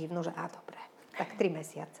potom kývnu, že dobre, tak 3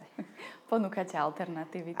 mesiace. Ponúkate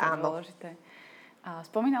alternatívy, to je Áno. dôležité.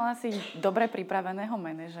 Spomínala si dobre pripraveného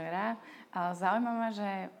manažéra. Zaujíma ma,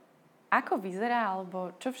 že ako vyzerá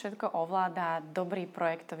alebo čo všetko ovláda dobrý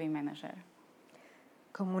projektový manažér?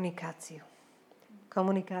 Komunikáciu.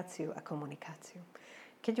 Komunikáciu a komunikáciu.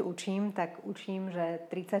 Keď učím, tak učím, že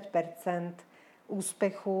 30%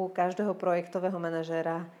 úspechu každého projektového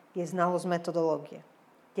manažéra je znalosť metodológie.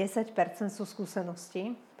 10% sú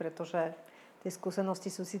skúsenosti, pretože tie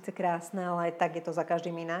skúsenosti sú síce krásne, ale aj tak je to za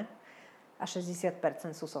každým iné. A 60%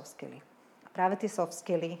 sú soft skilly. A práve tie soft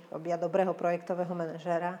skilly robia dobrého projektového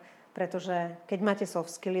manažéra, pretože keď máte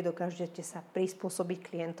soft skilly, dokážete sa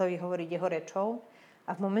prispôsobiť klientovi, hovoriť jeho rečou.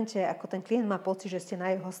 A v momente, ako ten klient má pocit, že ste na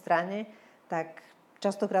jeho strane, tak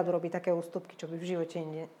častokrát urobí také ústupky, čo by v živote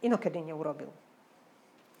inokedy neurobil.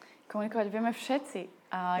 Komunikovať vieme všetci.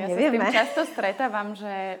 Ja Nevieme. sa s tým často stretávam,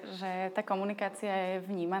 že tá komunikácia je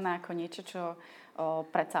vnímaná ako niečo, čo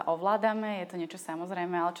predsa ovládame. Je to niečo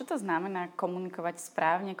samozrejme, ale čo to znamená komunikovať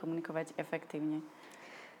správne, komunikovať efektívne?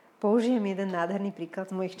 Použijem jeden nádherný príklad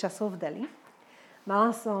z mojich časov v Deli. Mala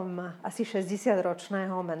som asi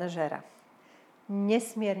 60-ročného manažéra.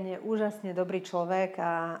 Nesmierne, úžasne dobrý človek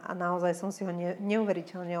a naozaj som si ho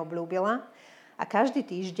neuveriteľne obľúbila. A každý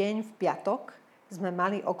týždeň v piatok sme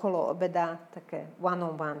mali okolo obeda také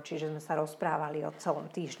one-on-one, čiže sme sa rozprávali o celom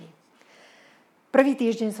týždni. Prvý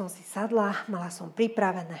týždeň som si sadla, mala som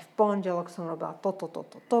pripravené, v pondelok som robila toto,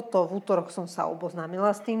 v útorok som sa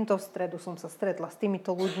oboznámila s týmto, v stredu som sa stretla s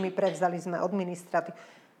týmito ľuďmi, prevzali sme administratívu,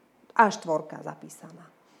 až 4 zapísaná.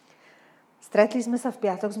 Stretli sme sa v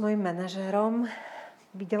piatok s mojím manažérom.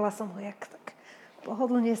 Videla som ho, jak tak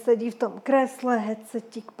pohodlne sedí v tom kresle,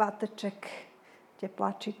 headsetík, páteček,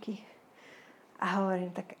 teplačiky. A hovorím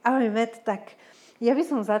tak, ahoj Met, tak ja by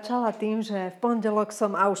som začala tým, že v pondelok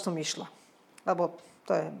a už som išla. Lebo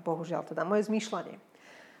to je bohužiaľ teda moje zmýšľanie.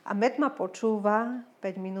 A Met ma počúva,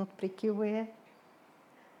 5 minút prikyvuje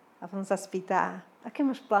a potom sa spýta, aké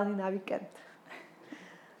máš plány na víkend?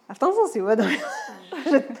 A v tom som si uvedomila,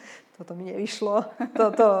 že toto mi nevyšlo.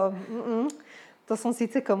 To som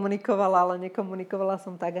síce komunikovala, ale nekomunikovala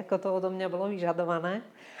som tak, ako to odo mňa bolo vyžadované.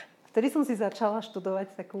 Vtedy som si začala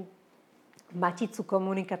študovať takú maticu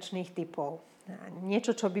komunikačných typov.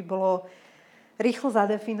 Niečo, čo by bolo rýchlo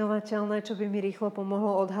zadefinovateľné, čo by mi rýchlo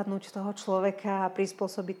pomohlo odhadnúť toho človeka a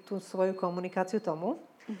prispôsobiť tú svoju komunikáciu tomu.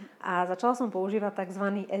 A začala som používať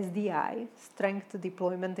tzv. SDI, Strength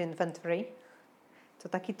Deployment Inventory. To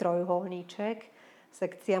je taký trojuholníček.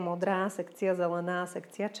 Sekcia modrá, sekcia zelená,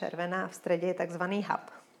 sekcia červená. V strede je tzv. Hub.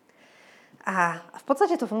 A v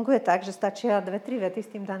podstate to funguje tak, že stačia 2-3 vety s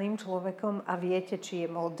tým daným človekom a viete, či je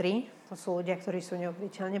modrý. To sú ľudia, ktorí sú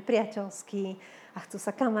neuveriteľne priateľskí a chcú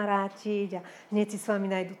sa kamarátiť a hneď si s vami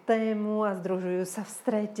nájdu tému a združujú sa v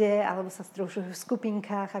strede alebo sa združujú v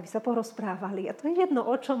skupinkách, aby sa porozprávali. A to je jedno,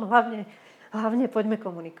 o čom hlavne poďme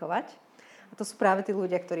komunikovať. A to sú práve tí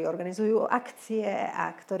ľudia, ktorí organizujú akcie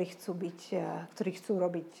a ktorí chcú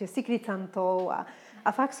robiť secretantov a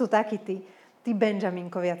fakt sú takí tí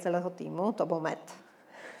Benjaminkovia celého týmu, to bol Met.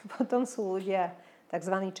 Potom sú ľudia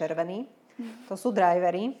tzv. Červení, to sú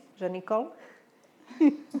drivery, že Nikol,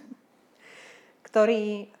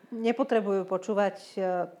 ktorí nepotrebujú počúvať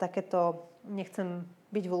takéto, nechcem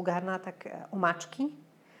byť vulgárna, tak omáčky,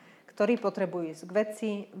 ktorí potrebujú ísť k veci,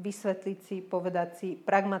 vysvetliť si, povedať si,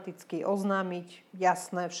 pragmaticky oznámiť,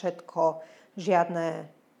 jasné všetko, žiadne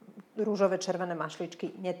rúžové, červené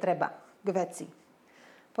mašličky, netreba k veci.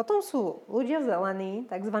 Potom sú ľudia zelení,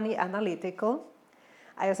 tzv. Analytical.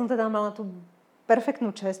 A ja som teda mala tú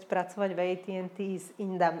perfektnú česť pracovať v AT&T s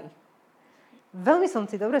Indami. Veľmi som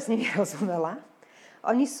si dobre s nimi rozumela.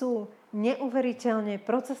 Oni sú neuveriteľne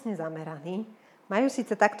procesne zameraní. Majú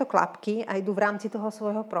síce takto klapky a idú v rámci toho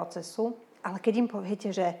svojho procesu, ale keď im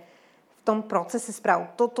poviete, že v tom procese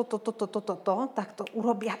sprav toto, tak to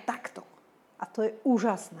urobia takto. A to je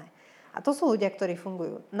úžasné. A to sú ľudia, ktorí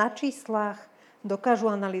fungujú na číslach,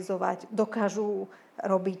 dokážu analyzovať, dokážu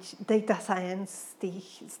robiť data science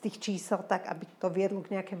z tých čísel tak, aby to viedlo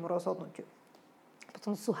k nejakému rozhodnutiu.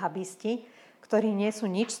 Potom sú hubisti, ktorí nie sú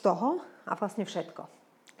nič z toho a vlastne všetko.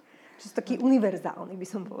 Čiže taký univerzálny, by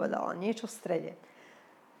som povedala, niečo v strede.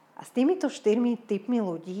 A s týmito 4 typmi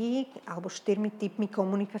ľudí, alebo 4 typmi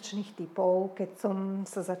komunikačných typov, keď som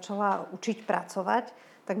sa začala učiť pracovať,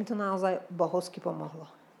 tak mi to naozaj bohovsky pomohlo.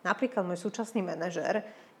 Napríklad môj súčasný manažér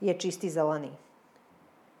je čistý zelený.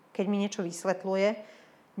 Keď mi niečo vysvetľuje,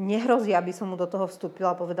 nehrozí, aby som mu do toho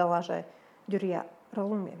vstúpila a povedala, že Ďuri, ja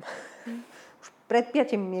rozumiem. Už pred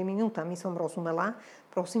 5 minútami som rozumela.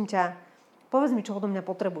 Prosím ťa, povedz mi, čo odo mňa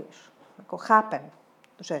potrebuješ. Ako chápem,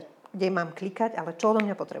 že kde mám klikať, ale čo odo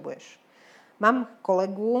mňa potrebuješ. Mám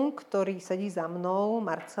kolegu, ktorý sedí za mnou,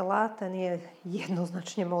 Marcela, ten je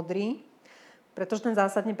jednoznačne modrý, pretože ten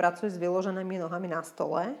zásadne pracuje s vyloženými nohami na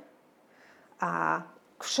stole a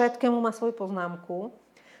k všetkému má svoju poznámku.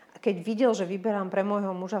 A keď videl, že vyberám pre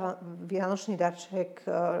môjho muža vianočný darček,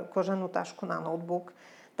 koženú tašku na notebook,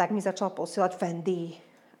 tak mi začal posielať Fendi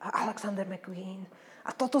a Alexander McQueen.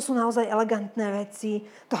 A toto sú naozaj elegantné veci.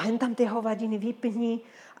 To hentam tie hovadiny vypni.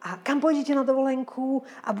 A kam pôjdete na dovolenku?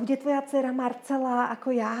 A bude tvoja dcera Marcela ako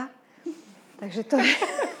ja? Takže to je...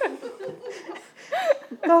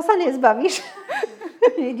 Toho sa nezbavíš.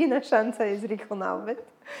 Jediná šanca je ísť rýchlo na obed.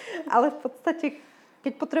 Ale v podstate,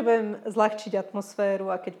 keď potrebujem zľahčiť atmosféru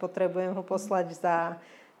a keď potrebujem ho poslať za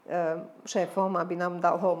šéfom, aby nám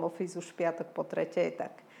dal home office už v piatok po 3:00,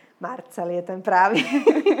 tak Marcel je ten právý.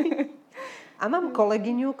 A mám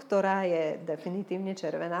kolegyňu, ktorá je definitívne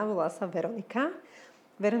červená, volá sa Veronika.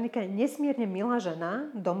 Veronika je nesmierne milá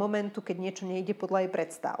žena do momentu, keď niečo nejde podľa jej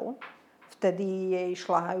predstav. Vtedy jej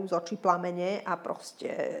šľahajú z očí plamene a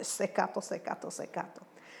proste seká to.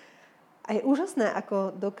 A je úžasné,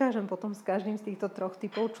 ako dokážem potom s každým z týchto troch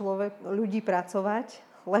typov ľudí pracovať,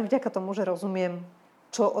 len vďaka tomu, že rozumiem,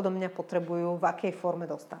 čo odo mňa potrebujú, v akej forme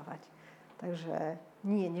dostávať. Takže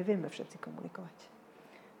nevieme všetci komunikovať.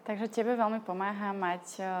 Takže tebe veľmi pomáha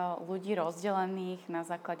mať ľudí rozdelených na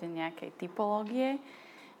základe nejakej typológie.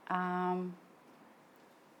 A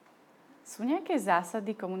sú nejaké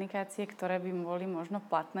zásady komunikácie, ktoré by boli možno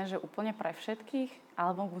platné, že úplne pre všetkých?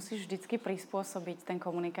 Alebo musíš vždycky prispôsobiť ten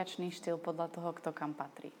komunikačný štýl podľa toho, kto kam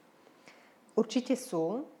patrí? Určite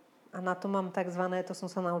sú. A na to mám takzvané, to som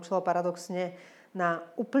sa naučila paradoxne, na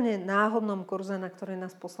úplne náhodnom kurze, na ktorý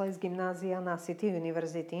nás poslali z gymnázia na City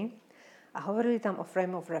University. A hovorili tam o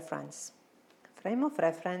frame of reference. Frame of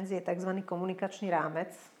reference je tzv. Komunikačný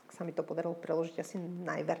rámec, ak sa mi to podarilo preložiť asi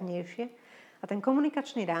najvernejšie. A ten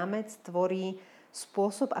komunikačný rámec tvorí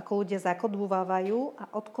spôsob, ako ľudia zakodúvajú a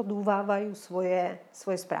odkodúvajú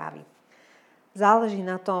svoje správy. Záleží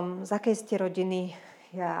na tom, z akej ste rodiny.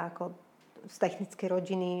 Ja ako z technickej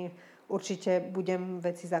rodiny určite budem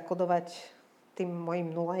veci zakodovať tým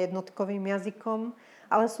mojim 0-jednotkovým jazykom,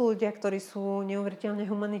 ale sú ľudia, ktorí sú neuveriteľne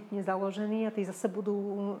humanitne založení a tí zase budú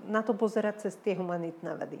na to pozerať cez tie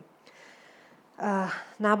humanitné vedy.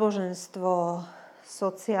 Náboženstvo,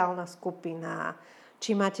 sociálna skupina,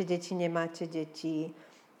 či máte deti, nemáte deti,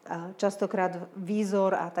 častokrát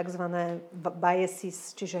výzor a tzv.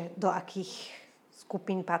 Biases, čiže do akých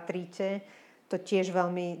skupín patríte, to tiež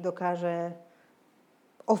veľmi dokáže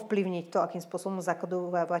ovplyvniť to, akým spôsobom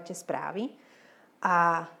zakodovávate správy.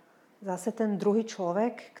 A zase ten druhý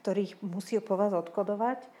človek, ktorý musí po vás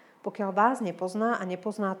odkodovať, pokiaľ vás nepozná a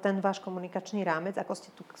nepozná ten váš komunikačný rámec, ako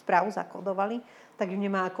ste tú správu zakodovali, tak ju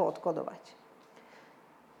nemá ako odkodovať.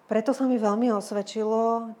 Preto sa mi veľmi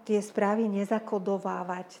osvedčilo tie správy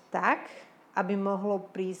nezakodovávať tak, aby mohlo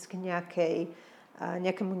prísť k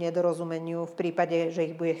nejakému nedorozumeniu v prípade, že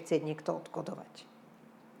ich bude chcieť niekto odkodovať.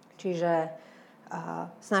 Čiže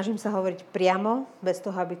snažím sa hovoriť priamo, bez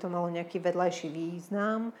toho, aby to malo nejaký vedľajší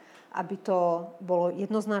význam, aby to bolo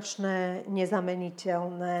jednoznačné,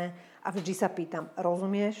 nezameniteľné a vždy sa pýtam,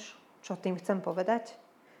 rozumieš, čo tým chcem povedať?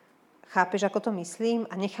 Chápeš, ako to myslím?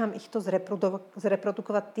 A nechám ich to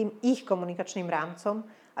zreprodukovať tým ich komunikačným rámcom,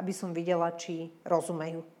 aby som videla, či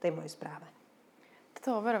rozumejú tej mojej správe.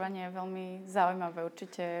 Toto overovanie je veľmi zaujímavé,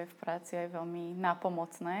 určite v práci je veľmi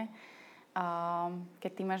nápomocné.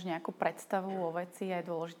 Keď ty máš nejakú predstavu o veci, je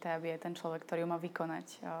dôležité, aby aj ten človek, ktorý ju má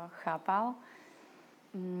vykonať, chápal.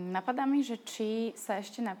 Napadá mi, že či sa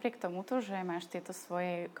ešte napriek tomuto, že máš tieto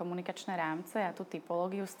svoje komunikačné rámce a tú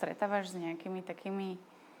typológiu, stretávaš s nejakými takými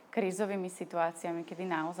krízovými situáciami, kedy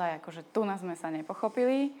naozaj akože tu nás sme sa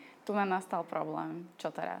nepochopili, tu nám nastal problém.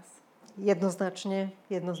 Čo teraz?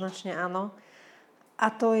 Jednoznačne áno. A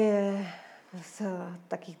to je z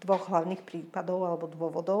takých dvoch hlavných prípadov alebo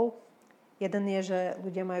dôvodov. Jeden je, že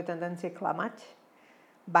ľudia majú tendencie klamať,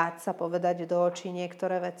 báť sa povedať do očí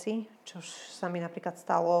niektoré veci, čo sa mi napríklad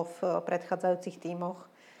stalo v predchádzajúcich tímoch,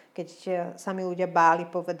 keď sa mi ľudia báli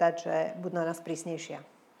povedať, že budú na nás prísnejšia.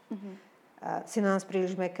 Mm-hmm. Si na nás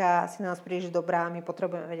príliš mäkká, si na nás príliš dobrá, my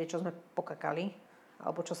potrebujeme vedieť, čo sme pokakali,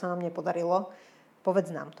 alebo čo sa nám nepodarilo. Povedz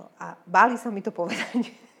nám to. A báli sa mi to povedať.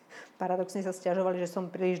 Paradoxne sa sťažovali, že som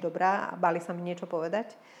príliš dobrá a báli sa mi niečo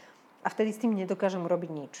povedať. A vtedy s tým nedokážem urobiť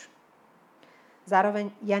nič. Zároveň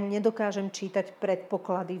ja nedokážem čítať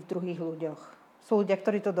predpoklady v druhých ľuďoch. Sú ľudia,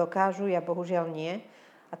 ktorí to dokážu, ja bohužiaľ nie.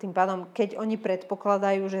 A tým pádom, keď oni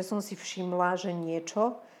predpokladajú, že som si všimla, že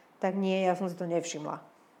niečo, tak nie, ja som si to nevšimla.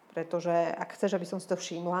 Pretože ak chceš, aby som si to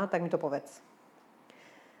všimla, tak mi to povedz.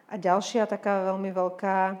 A ďalšia taká veľmi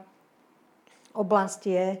veľká oblasť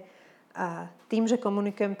je tým, že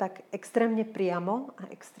komunikujem tak extrémne priamo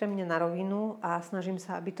a extrémne na rovinu a snažím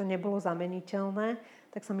sa, aby to nebolo zameniteľné,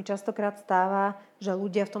 tak sa mi častokrát stáva, že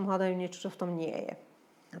ľudia v tom hľadajú niečo, čo v tom nie je.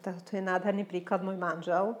 A to je nádherný príklad môj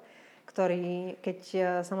manžel, ktorý, keď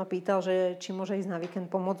sa ma pýtal, že či môže ísť na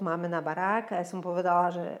víkend pomôcť máme na barák, a ja som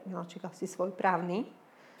povedala, že Miláčik, si svoj právny,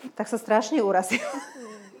 tak sa strašne urazil.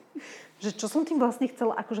 Že čo som tým vlastne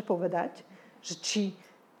chcela akože povedať? Že či,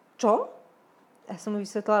 čo? Ja som mu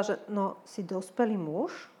vysvetlila, že si dospelý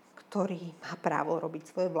muž, ktorý má právo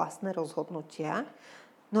robiť svoje vlastné rozhodnutia.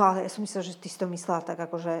 No ale ja som myslela, že ty si to myslela tak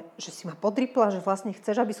akože, že si ma podripla, že vlastne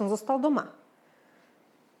chceš, aby som zostal doma.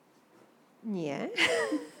 Nie.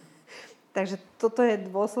 Takže toto je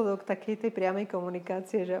dôsledok takej tej priamej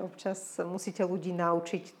komunikácie, že občas musíte ľudí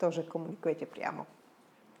naučiť to, že komunikujete priamo.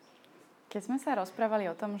 Keď sme sa rozprávali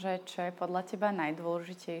o tom, že čo je podľa teba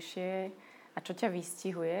najdôležitejšie a čo ťa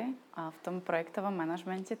vystihuje v tom projektovom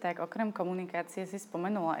manažmente, tak okrem komunikácie si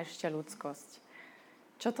spomenula ešte ľudskosť.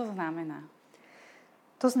 Čo to znamená?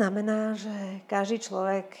 To znamená, že každý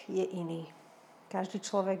človek je iný. Každý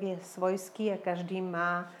človek je svojský a každý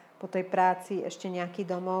má po tej práci ešte nejaký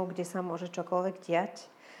domov, kde sa môže čokoľvek diať.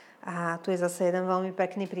 A tu je zase jeden veľmi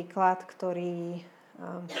pekný príklad, ktorý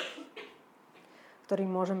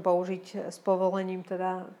môžem použiť s povolením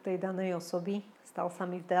teda tej danej osoby. Stal sa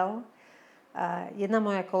mi v Dell. Jedna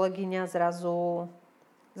moja kolegyňa zrazu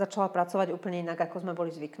začala pracovať úplne inak, ako sme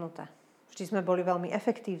boli zvyknuté. Vždy sme boli veľmi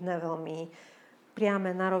efektívne, veľmi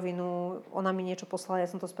priame na rovinu. Ona mi niečo poslala,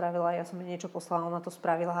 ja som to spravila, ja som jej niečo poslala, ona to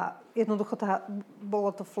spravila. Jednoducho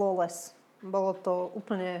bolo to flawless. Bolo to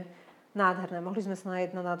úplne nádherné. Mohli sme sa na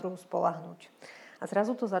jedna na druhú spoľahnúť. A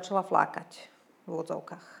zrazu to začala flákať v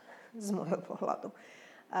odzovkách z môjho pohľadu.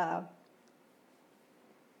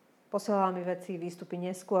 Posielala mi veci, výstupy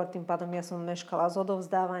neskôr, tým pádom ja som meškala s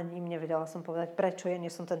odovzdávaním, nevedela som povedať prečo, ja nie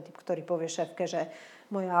som ten typ, ktorý povie šéfke, že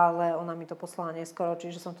moja, ale ona mi to poslala neskoro,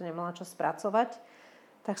 čiže som to nemala čas spracovať.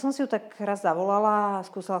 Tak som si ju tak raz zavolala a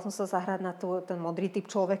skúsala som sa zahrať na ten modrý typ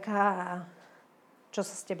človeka a čo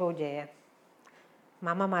sa s tebou deje.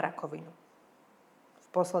 Mama má rakovinu. V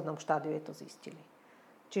poslednom štádiu jej to zistili.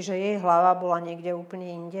 Čiže jej hlava bola niekde úplne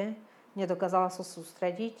inde, nedokázala sa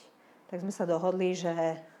sústrediť, tak sme sa dohodli, že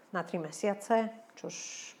na 3 mesiace, čož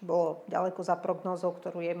bolo ďaleko za prognózou,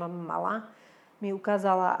 ktorú jej mama mala, mi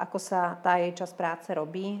ukázala, ako sa tá jej časť práce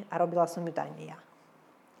robí a robila som ju tajne ja.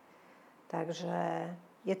 Takže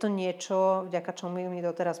je to niečo, vďaka čomu mi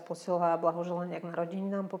doteraz posiela blahoželania k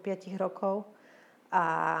narodeninám po 5 rokov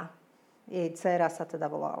a jej dcéra sa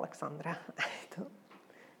teda volá Alexandra. Je to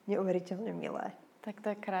neuveriteľne milé. Tak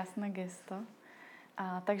to je krásne gesto.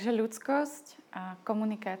 Takže ľudskosť a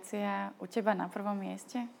komunikácia u teba na prvom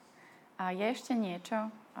mieste? A je ešte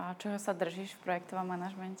niečo, čoho sa držíš v projektovom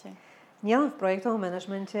manažmente? Nielen v projektovom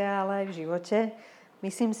manažmente, ale aj v živote.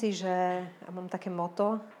 Myslím si, že mám také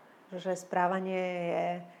motto, že správanie je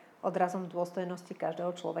odrazom dôstojnosti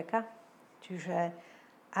každého človeka. Čiže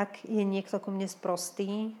ak je niekto ku mne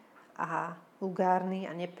sprostý a vulgárny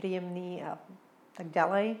a nepríjemný a tak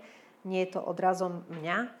ďalej, nie je to odrazom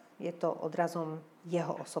mňa, je to odrazom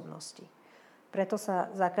jeho osobnosti. Preto sa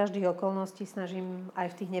za každých okolností snažím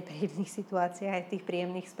aj v tých nepríjemných situáciách, aj v tých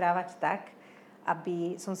príjemných správať tak,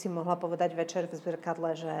 aby som si mohla povedať večer v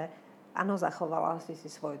zrkadle, že áno, zachovala si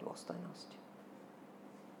svoju dôstojnosť.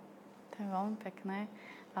 To je veľmi pekné.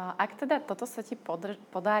 Ak teda toto sa ti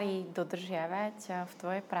podarí dodržiavať v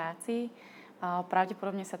tvojej práci,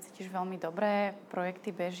 pravdepodobne sa cítiš veľmi dobre,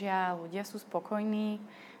 projekty bežia, ľudia sú spokojní.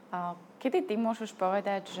 Kedy ty môžeš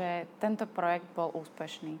povedať, že tento projekt bol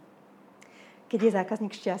úspešný? Keď je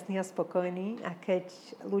zákazník šťastný a spokojný a keď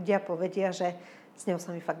ľudia povedia, že s ňou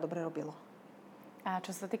sa mi fakt dobre robilo. A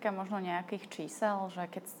čo sa týka možno nejakých čísel, že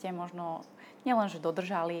keď ste možno nielen, že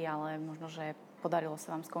dodržali, ale možno, že podarilo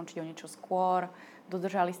sa vám skončiť o niečo skôr,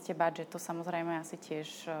 dodržali ste budget, to samozrejme asi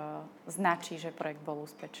tiež značí, že projekt bol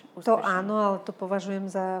úspešný. To áno, ale to považujem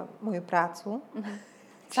za moju prácu.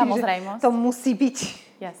 Samozrejmosť. To musí byť.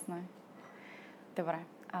 Jasné. Dobre.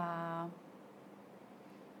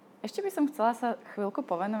 Ešte by som chcela sa chvíľku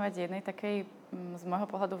povenovať jednej takej z môjho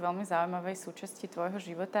pohľadu veľmi zaujímavej súčasti tvojho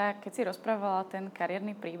života. Keď si rozprávala ten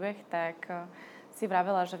kariérny príbeh, tak si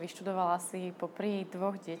vravela, že vyštudovala si popri 2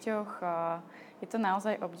 deťoch. Je to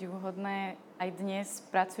naozaj obdivuhodné. Aj dnes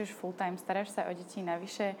pracuješ full-time, staráš sa o deti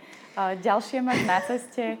navyše. Ďalšie máš na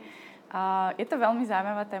ceste. Je to veľmi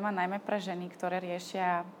zaujímavá téma, najmä pre ženy, ktoré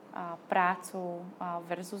riešia prácu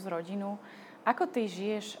versus rodinu. Ako ty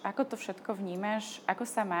žiješ, ako to všetko vnímaš, ako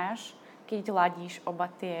sa máš, keď ladíš oba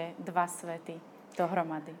tie dva svety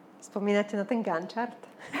dohromady? Spomínate na ten Gantt chart?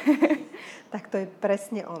 Tak to je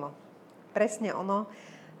presne ono. Presne ono.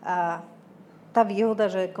 A tá výhoda,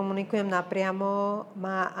 že komunikujem napriamo,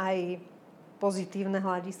 má aj pozitívne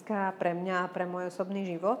hľadiska pre mňa a pre môj osobný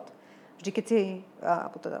život. Vždy,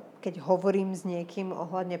 keď hovorím s niekým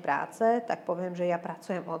ohľadne práce, tak poviem, že ja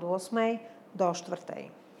pracujem od 8 do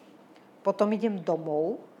 4. Potom idem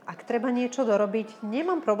domov. Ak treba niečo dorobiť,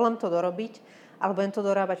 nemám problém to dorobiť, ale budem to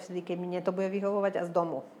dorábať vtedy, keď mne to bude vyhovovať a z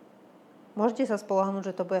domu. Môžete sa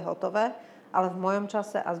spoľahnúť, že to bude hotové, ale v mojom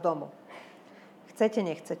čase a z domu. Chcete,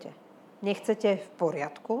 nechcete. Nechcete, v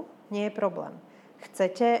poriadku, nie je problém.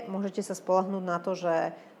 Chcete, môžete sa spoľahnúť na to,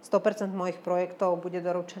 že 100% mojich projektov bude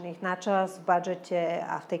doručených na čas, v budžete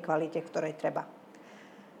a v tej kvalite, ktorej treba.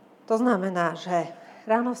 To znamená, že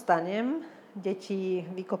ráno vstanem, deti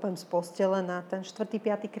vykopem z postele na ten 4.,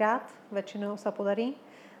 5. krát, väčšinou sa podarí.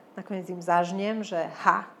 Nakoniec im zažnem, že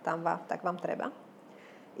tak vám treba.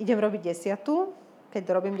 Idem robiť 10. Keď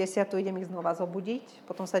robím 10, idem ich znova zobudiť.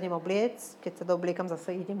 Potom sa idem obliec. Keď sa doobliekam,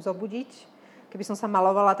 zase idem zobudiť. Keby som sa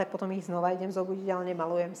malovala, tak potom ich znova idem zobudiť, ale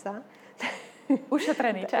nemalujem sa.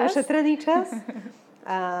 Ušetrený čas. Ušetrený čas.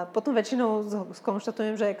 A potom väčšinou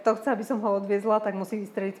skonštatujem, že kto chce, aby som ho odviezla, tak musí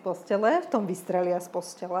vystreliť z postele. V tom vystrelia z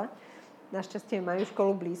postele. Našťastie majú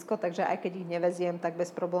školu blízko, takže aj keď ich neveziem, tak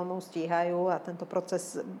bez problémov stíhajú a tento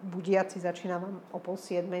proces budiaci začína o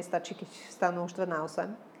 6:30, stačí, keď vstanú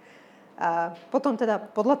 7:45. A potom teda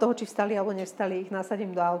podľa toho, či vstali alebo nevstali, ich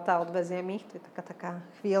nasadím do auta, odveziem ich. To je taká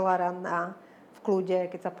chvíľa ranná v kľude,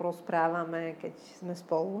 keď sa porozprávame, keď sme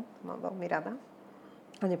spolu. To mám veľmi rada.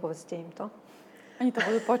 A nepovedzte im to. Oni to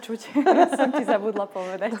budú počuť. Som ti zabudla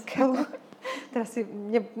povedať. Teraz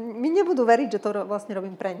mi nebudú veriť, že to vlastne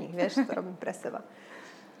robím pre nich, vieš, to robím pre seba.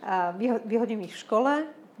 A vyhodím ich v škole,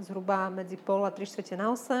 zhruba medzi 7:30 a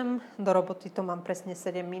 7:45. Do roboty to mám presne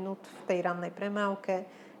 7 minút v tej rannej premávke,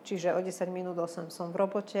 čiže o 10 minút 8 som v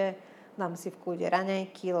robote, dám si v kľude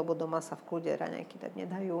raňajky, lebo doma sa v kľude raňajky dať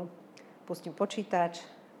nedajú. Pustím počítač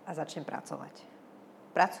a začnem pracovať.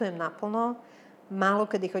 Pracujem naplno, málo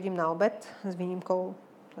kedy chodím na obed, s výnimkou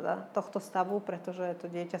teda tohto stavu, pretože to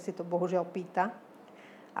dieťa si to bohužiaľ pýta.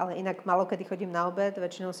 Ale inak málo kedy chodím na obed,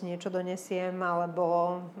 väčšinou si niečo donesiem,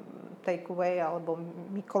 alebo take away, alebo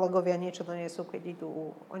mi kolegovia niečo donesú, keď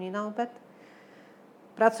idú oni na obed.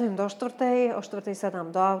 Pracujem do 4:00, o 4:00 sa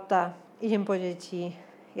dám do auta, idem po deti,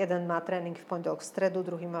 jeden má tréning v pondelok, v stredu,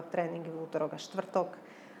 druhý má tréning v útorok a štvrtok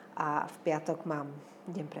a v piatok mám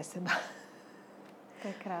deň pre seba. To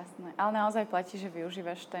je krásne. Ale naozaj platí, že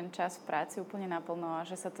využívaš ten čas v práci úplne naplno a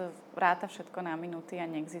že sa to ráta všetko na minúty a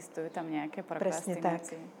neexistujú tam nejaké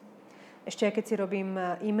prokrastinácie. Ešte aj keď si robím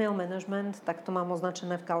e-mail management, tak to mám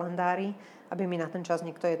označené v kalendári, aby mi na ten čas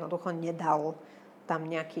nikto jednoducho nedal tam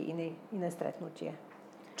nejaké iné stretnutie.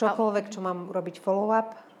 Čokoľvek, čo mám robiť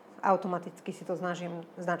follow-up, automaticky si to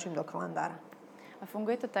značím do kalendára. A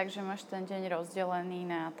funguje to tak, že máš ten deň rozdelený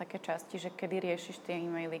na také časti, že kedy riešiš tie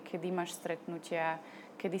e-maily, kedy máš stretnutia,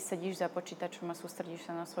 kedy sedíš za počítačom a sústredíš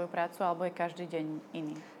sa na svoju prácu, alebo je každý deň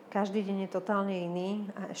iný? Každý deň je totálne iný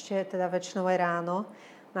a ešte teda väčšinou aj ráno.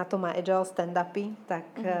 Na to má Agile stand-upy, tak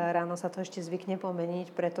ráno sa to ešte zvykne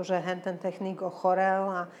pomeniť, pretože ten technik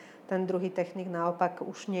ochorel a ten druhý technik naopak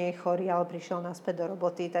už nie je chorý, ale prišiel naspäť do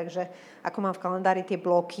roboty. Takže ako mám v kalendári tie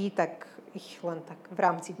bloky, tak ich len tak v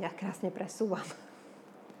rámci dňa krásne presúvam.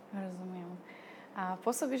 Rozumiem. A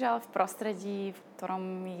pôsobíš ale v prostredí, v ktorom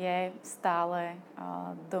je stále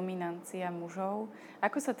dominancia mužov.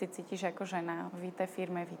 Ako sa ty cítiš ako žena v IT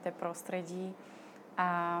firme, v IT prostredí?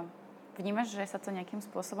 A vnímaš, že sa to nejakým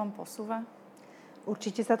spôsobom posúva?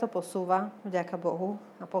 Určite sa to posúva, vďaka Bohu.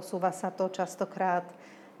 A posúva sa to častokrát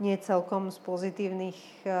nie celkom z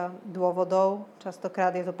pozitívnych dôvodov.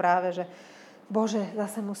 Častokrát je to práve, že Bože,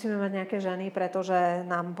 zase musíme mať nejaké ženy, pretože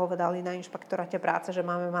nám povedali na inšpektoráte práce, že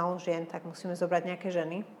máme málo žien, tak musíme zobrať nejaké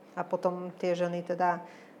ženy. A potom tie ženy teda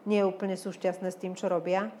nie úplne sú šťastné s tým, čo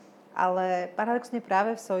robia. Ale paradoxne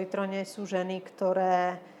práve v Soitrone sú ženy,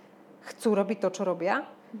 ktoré chcú robiť to, čo robia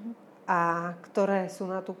a ktoré sú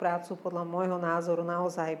na tú prácu podľa môjho názoru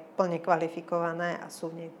naozaj plne kvalifikované a sú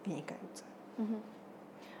v nej vynikajúce.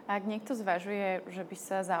 Ak niekto zvažuje, že by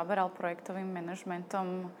sa zaoberal projektovým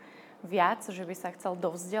manažmentom viac, že by sa chcel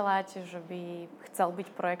dovzdelať, že by chcel byť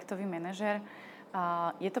projektový manažer.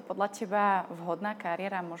 Je to podľa teba vhodná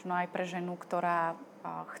kariéra možno aj pre ženu, ktorá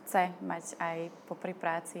chce mať aj popri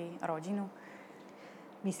práci rodinu?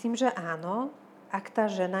 Myslím, že áno. Ak tá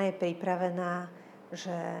žena je pripravená,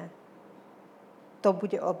 že to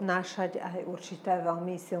bude obnášať aj určité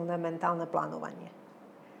veľmi silné mentálne plánovanie.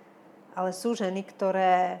 Ale sú ženy,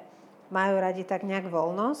 ktoré majú radi tak nejak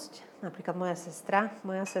voľnosť. Napríklad moja sestra.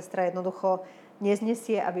 Moja sestra jednoducho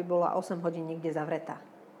neznesie, aby bola 8 hodín niekde zavretá.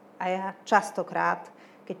 A ja častokrát,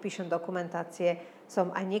 keď píšem dokumentácie,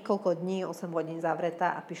 som aj niekoľko dní 8 hodín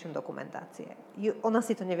zavretá a píšem dokumentácie. Ona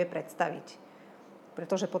si to nevie predstaviť,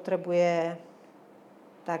 pretože potrebuje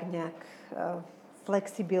tak nejak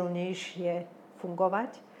flexibilnejšie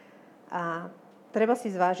fungovať. A treba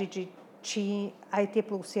si zvážiť, či aj tie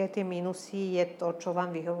plusy, aj tie minusy je to, čo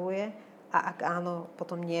vám vyhovuje. A ak áno,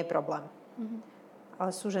 potom nie je problém.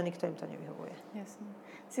 Ale sú ženy, ktorým to nevyhovuje. Jasne.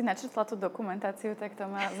 Si načrtla tú dokumentáciu, tak to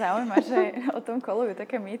ma zaujíma, že o tom kolujú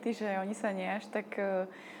také mýty, že oni sa nie až tak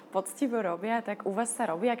poctivo robia. Tak u vás sa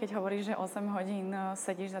robia, keď hovoríš, že 8 hodín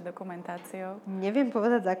sedíš za dokumentáciou? Neviem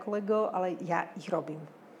povedať za kolegov, ale ja ich robím.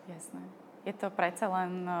 Jasné. Je to predsa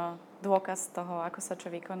len dôkaz toho, ako sa čo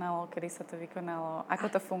vykonalo, kedy sa to vykonalo,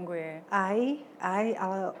 ako to funguje? Aj,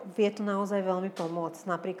 ale vie to naozaj veľmi pomôcť.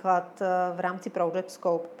 Napríklad v rámci Project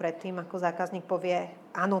Scope, predtým ako zákazník povie,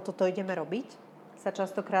 áno, toto ideme robiť, sa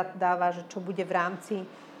častokrát dáva, že čo bude v rámci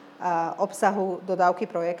obsahu dodávky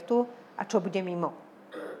projektu a čo bude mimo.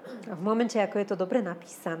 V momente, ako je to dobre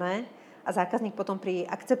napísané a zákazník potom pri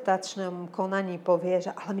akceptačnom konaní povie, že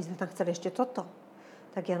ale my sme tam chceli ešte toto,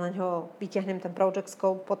 tak ja na ňo vyťahnem ten project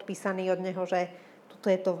scope podpísaný od neho, že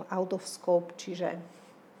tuto je to out of scope, čiže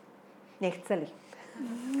nechceli.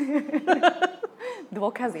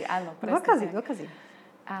 Dôkazy, áno. Dôkazy.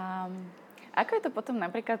 Ako je to potom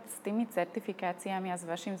napríklad s tými certifikáciami a s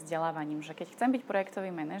vašim vzdelávaním? Že keď chcem byť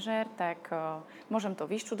projektový manažér, tak môžem to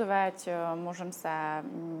vyštudovať, môžem sa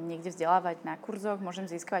niekde vzdelávať na kurzoch, môžem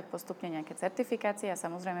získavať postupne nejaké certifikácie a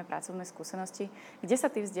samozrejme pracovné skúsenosti. Kde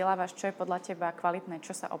sa ty vzdelávaš? Čo je podľa teba kvalitné?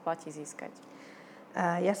 Čo sa oplatí získať?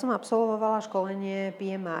 Ja som absolvovala školenie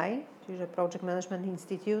PMI, čiže Project Management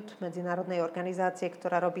Institute, medzinárodnej organizácie,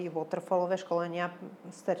 ktorá robí waterfallové školenia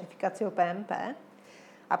s certifikáciou PMP.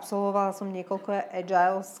 Absolvovala som niekoľko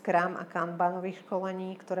Agile, Scrum a Kanbanových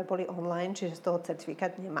školení, ktoré boli online, čiže z toho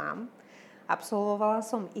certifikát nemám. Absolvovala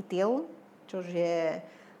som ITIL, čo je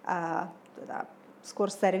teda skôr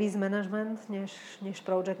service management než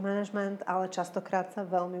project management, ale častokrát sa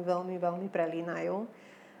veľmi prelínajú.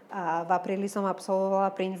 A v apríli som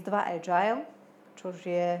absolvovala Prince 2 Agile, čo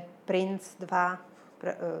je Prince 2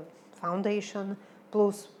 Foundation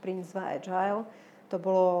plus Prince 2 Agile. To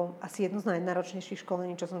bolo asi jedno z najnáročnejších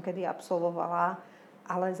školení, čo som kedy absolvovala,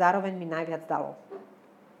 ale zároveň mi najviac dalo.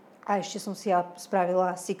 A ešte som si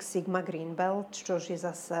spravila Six Sigma Green Belt, čo je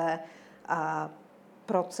zase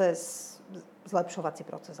zlepšovací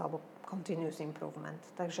proces, alebo continuous improvement.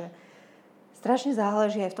 Takže strašne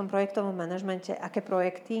záleží aj v tom projektovom manažmente, aké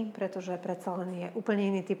projekty, pretože predsa len je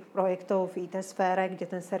úplne iný typ projektov v IT sfére, kde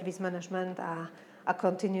ten service management a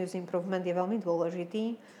continuous improvement je veľmi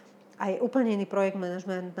dôležitý. A je úplne iný projekt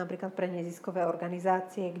management napríklad pre neziskové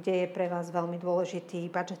organizácie, kde je pre vás veľmi dôležitý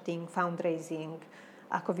budgeting, fundraising,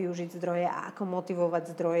 ako využiť zdroje a ako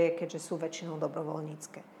motivovať zdroje, keďže sú väčšinou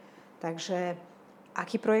dobrovoľnícke. Takže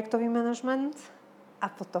aký projektový manažment a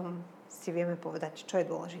potom si vieme povedať, čo je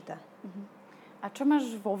dôležité. A čo máš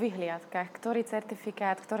vo vyhliadkach? Ktorý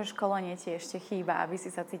certifikát, ktoré školenie ti ešte chýba, aby si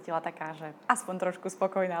sa cítila taká, že aspoň trošku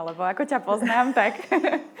spokojná, lebo ako ťa poznám, tak...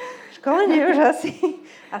 Školenie už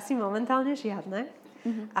asi momentálne žiadne,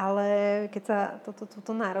 ale keď sa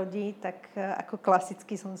toto narodí, tak ako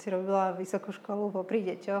klasicky som si robila vysokú školu popri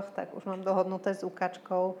deťoch, tak už mám dohodnuté s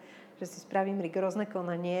ukačkou, že si spravím rigorózne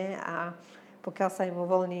konanie a pokiaľ sa im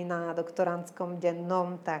uvoľní na doktorantskom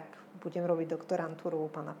dennom, tak budem robiť doktorantúru u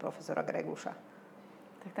pána profesora Greguša.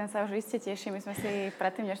 Tak ten sa už iste teší. My sme si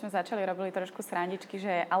predtým, než sme začali, robili trošku srandičky,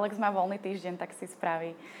 že Alex má voľný týždeň, tak si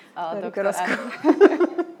spraví doktorantúru.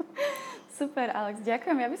 Super, Alex,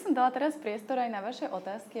 ďakujem. Ja by som dala teraz priestor aj na vaše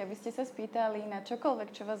otázky, aby ste sa spýtali na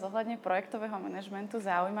čokoľvek, čo vás ohľadne projektového manažmentu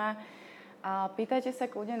zaujíma. Pýtajte sa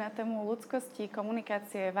kľudne na tému ľudskosti,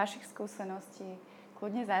 komunikácie, vašich skúseností.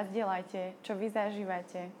 Kľudne zazdieľajte, čo vy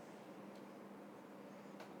zažívate.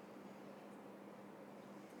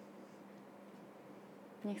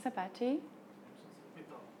 Nech sa páči. Som si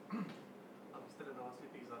pýtal, aby ste teda vlastne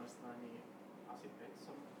tých zamestnaní asi 5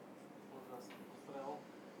 som postrehol.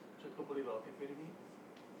 Všetko boli veľké firmy.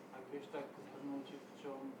 Ak vieš tak zhrnúť, v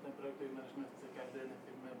čom ten projektový manažment v každej jednej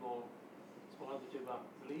firme bol z pohľadu teba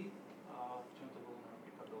zlý a v čom to bolo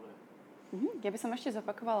napríklad dobré. Ja by som ešte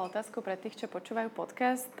zopakovala otázku pre tých, čo počúvajú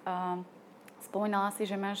podcast. Spomínala si,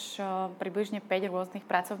 že máš približne 5 rôznych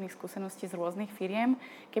pracovných skúseností z rôznych firiem.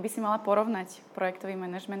 Keby si mala porovnať projektový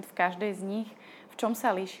manažment v každej z nich, v čom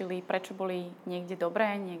sa líšili, prečo boli niekde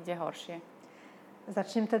dobré, niekde horšie?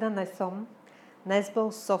 Začnem teda NESom. NES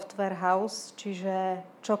bol software house, čiže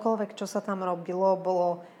čokoľvek, čo sa tam robilo,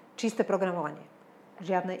 bolo čisté programovanie.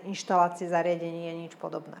 Žiadne inštalácie zariadení a nič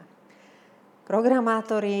podobné.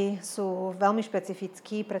 Programátori sú veľmi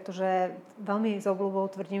špecifickí, pretože veľmi s obľubou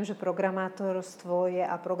tvrdím, že programátorstvo je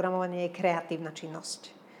a programovanie je kreatívna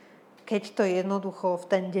činnosť. Keď to jednoducho v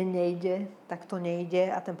ten deň nejde, tak to nejde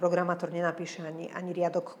a ten programátor nenapíše ani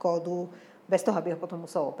riadok kódu bez toho, aby ho potom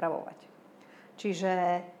musel opravovať. Čiže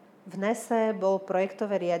v NESe bolo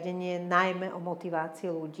projektové riadenie najmä o motivácii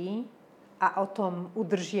ľudí a o tom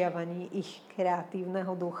udržiavaní ich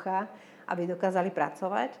kreatívneho ducha, aby dokázali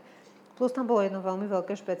pracovať. Plus tam bolo jedno veľmi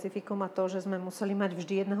veľké špecifikum a to, že sme museli mať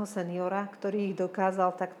vždy jedného seniora, ktorý ich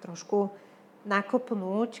dokázal tak trošku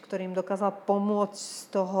nakopnúť, ktorý im dokázal pomôcť z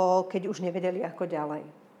toho, keď už nevedeli ako ďalej.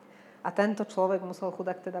 A tento človek musel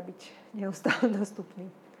chudák teda byť neustále dostupný.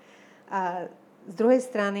 A z druhej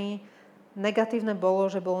strany negatívne bolo,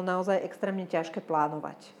 že bolo naozaj extrémne ťažké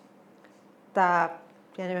plánovať.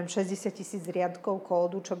 60 000 riadkov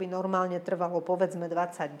kódu, čo by normálne trvalo povedzme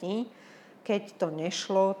 20 dní, keď to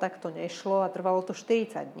nešlo, tak to nešlo a trvalo to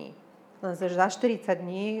 40 dní. Lenže za 40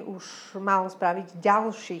 dní už mal spraviť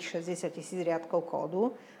ďalších 60 000 riadkov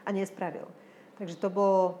kódu a nespravil. Takže to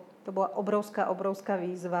bola obrovská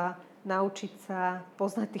výzva naučiť sa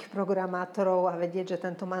poznať tých programátorov a vedieť, že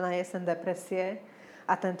tento má na jeseň depresie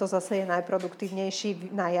a tento zase je najproduktívnejší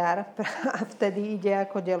na jar a vtedy ide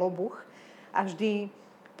ako delobuch. A vždy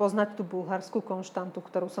poznať tú bulharskú konštantu,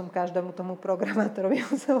 ktorú som každému tomu programátorovi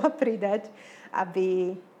musela pridať,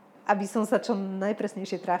 aby som sa čo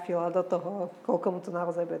najpresnejšie trafila do toho, koľko mu to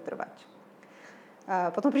naozaj bude trvať. A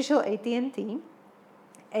potom prišiel AT&T.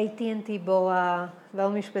 AT&T bola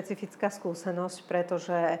veľmi špecifická skúsenosť,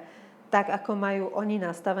 pretože tak, ako majú oni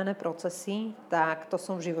nastavené procesy, tak to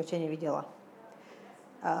som v živote nevidela.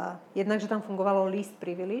 Jednak, že tam fungovalo least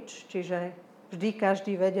privilege, čiže vždy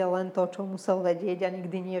každý vedel len to, čo musel vedieť a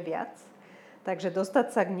nikdy nie viac. Takže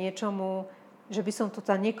dostať sa k niečomu, že by som to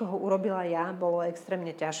za niekoho urobila ja, bolo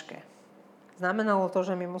extrémne ťažké. Znamenalo to,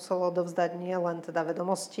 že mi muselo odovzdať nie len teda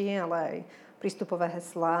vedomosti, ale aj prístupové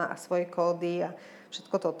heslá a svoje kódy a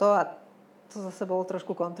všetko toto. A to zase bolo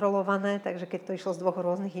trošku kontrolované, takže keď to išlo z 2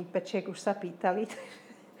 rôznych IPčiek, už sa pýtali.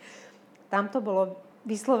 Tam to bolo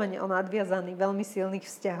vyslovene o nadviazaní veľmi silných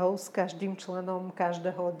vzťahov s každým členom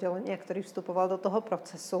každého oddelenia, ktorý vstupoval do toho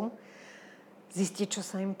procesu. Zistiť, čo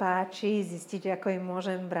sa im páči, zistiť, ako im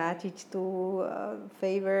môžem vrátiť tú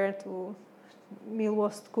favor, tú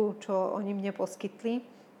milostku, čo oni mne poskytli.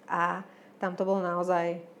 A tam to bolo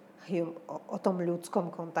naozaj o tom ľudskom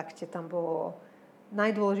kontakte. Tam bolo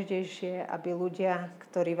najdôležitejšie, aby ľudia,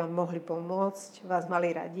 ktorí vám mohli pomôcť, vás mali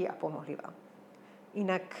radi a pomohli vám.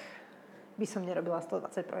 Inak by som nerobila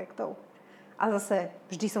 120 projektov. A zase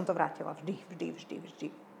vždy som to vrátila. Vždy.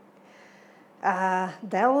 A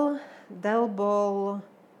Dell bol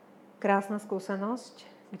krásna skúsenosť,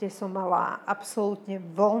 kde som mala absolútne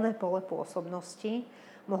voľné pole pôsobnosti.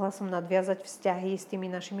 Mohla som nadviazať vzťahy s tými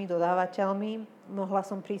našimi dodávateľmi. Mohla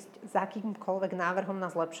som prísť s akýmkoľvek návrhom na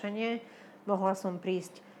zlepšenie. Mohla som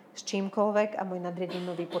prísť s čímkoľvek a môj nadriadený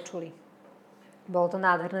ma vypočuli. Bolo to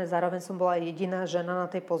nádherné, zároveň som bola jediná žena na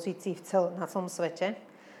tej pozícii na celom svete.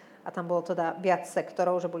 A tam bolo teda viac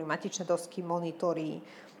sektorov, že boli matičné dosky, monitory,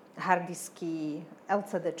 harddisky,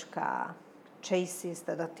 LCDčka, chassis,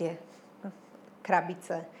 teda tie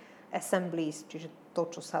krabice, assemblies, čiže to,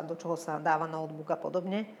 do čoho sa dáva notebook a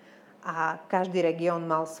podobne. A každý región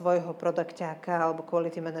mal svojho produkťáka alebo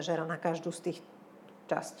quality manažera na každú z tých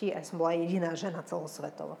častí a ja som bola jediná žena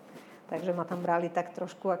celosvetovo. Takže ma tam brali tak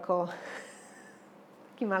trošku ako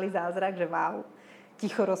taký malý zázrak, že wow,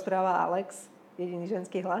 ticho rozpráva Alex, jediný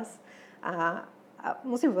ženský hlas. A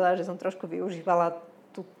musím povedať, že som trošku využívala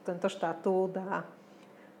tento štatút a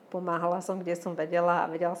pomáhala som, kde som vedela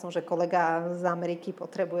a vedela som, že kolega z Ameriky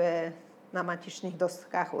potrebuje na matičných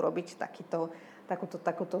doskách urobiť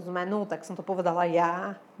takúto zmenu, tak som to povedala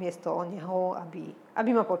ja miesto o neho,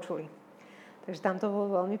 aby ma počuli. Takže tam to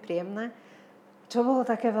bolo veľmi príjemné. Čo bolo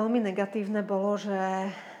také veľmi negatívne, bolo, že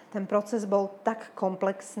ten proces bol tak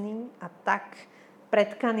komplexný a tak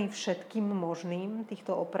pretkaný všetkým možným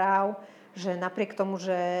týchto opráv, že napriek tomu,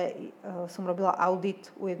 že som robila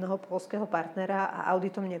audit u jedného poľského partnera a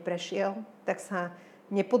auditom neprešiel, tak sa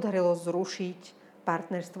nepodarilo zrušiť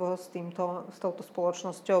partnerstvo s touto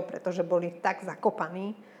spoločnosťou, pretože boli tak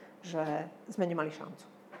zakopaní, že sme nemali šancu.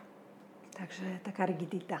 Takže taká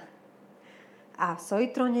rigidita. A v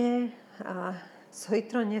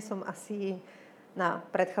Soitrone som asi na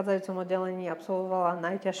predchádzajúcom oddelení absolvovala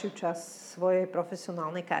najťažšiu časť svojej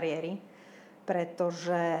profesionálnej kariéry,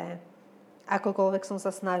 pretože akokoľvek som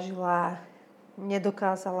sa snažila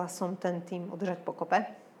Nedokázala som ten tým udržať pokope.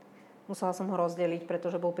 Musela som ho rozdeliť,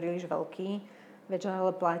 pretože bol príliš veľký. V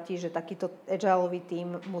Agile platí, že takýto Agileový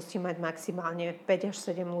tím musí mať maximálne 5 až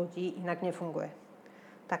 7 ľudí, inak nefunguje.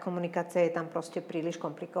 Tá komunikácia je tam proste príliš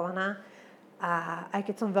komplikovaná. A aj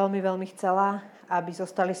keď som veľmi, veľmi chcela, aby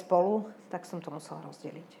zostali spolu, tak som to musela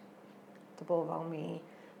rozdeliť. To bolo veľmi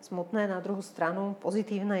smutné. Na druhú stranu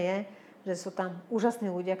pozitívne je, že sú tam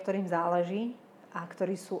úžasní ľudia, ktorým záleží a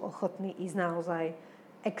ktorí sú ochotní ísť naozaj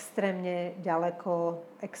extrémne ďaleko,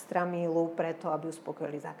 extra mílu preto, aby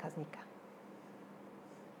uspokojili zákazníka.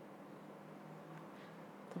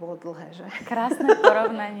 To bolo dlhé, že?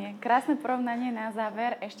 Krásne porovnanie na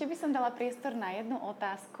záver. Ešte by som dala priestor na jednu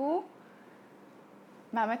otázku.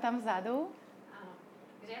 Máme tam vzadu. Áno.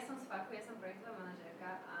 Takže ja som z fachu, ja som projektová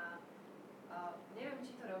manažérka a neviem,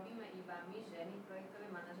 či to robíme iba my, ženy,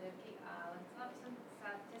 projektové manažérky, ale chcela by som sa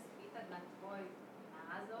ťa spýtať na tvoj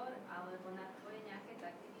názor alebo na tvoje nejaké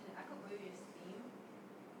taktiky, že ako bojuješ s tým,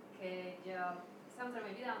 keď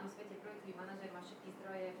samozrejme v ideálnom svete projektový manažér má všetky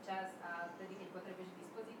zdroje včas a vtedy, keď potrebuješ k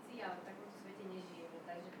dispozícii, ale v takomto svete nežijeme.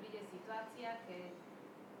 Takže príde situácia, keď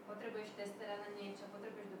potrebuješ testera na niečo,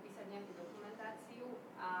 potrebuješ dopísať nejakú dokumentáciu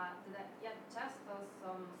a teda ja často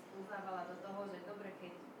som sklzávala do toho, že dobre,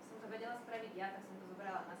 keď som to vedela spraviť ja, tak som to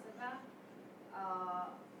zobrala na seba,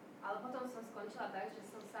 ale potom som skončila tak, že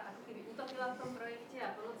som sa ako keby utopila v tom projekte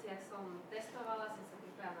a po nociach som testovala, som sa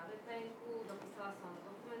pripojila na VPN-ku, dopísala som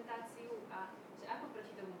dokumentáciu a že ako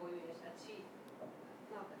proti tomu bojuješ a či,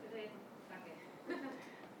 no takže je to také.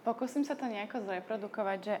 Pokúsim sa to nejako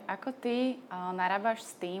zreprodukovať, že ako ty narábaš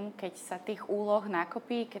s tým, keď sa tých úloh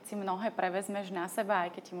nakopí, keď si mnohé prevezmeš na seba,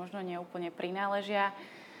 aj keď ti možno neúplne prináležia,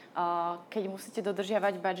 keď musíte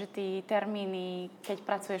dodržiavať budžety, termíny, keď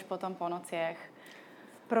pracuješ potom po nociach.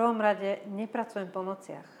 V prvom rade nepracujem po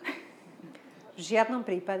nociach. V žiadnom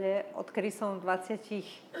prípade, odkedy som v 21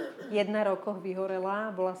 rokoch vyhorela,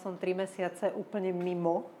 bola som 3 mesiace úplne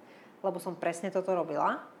mimo, lebo som presne toto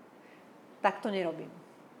robila. Tak to nerobím.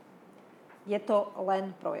 Je to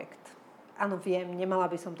len projekt. Áno, viem, nemala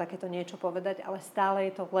by som takéto niečo povedať, ale stále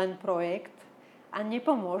je to len projekt a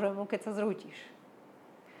nepomôže mu, keď sa zrútiš.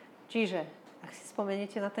 Čiže, ak si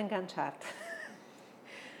spomeniete na ten Gantt chart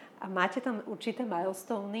a máte tam určité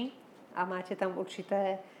milestony a máte tam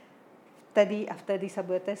určité vtedy a vtedy sa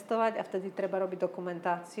bude testovať a vtedy treba robiť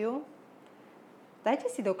dokumentáciu, dajte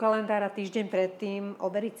si do kalendára týždeň predtým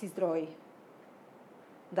overiť si zdroj.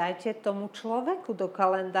 Dajte tomu človeku do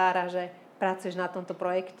kalendára, že pracuješ na tomto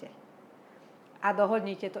projekte. A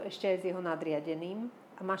dohodnite to ešte aj s jeho nadriadeným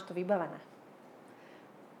a máš to vybavené.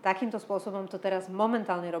 Takýmto spôsobom to teraz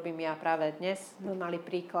momentálne robím ja práve dnes. Sme mali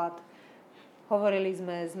príklad. Hovorili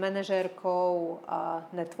sme s manažérkou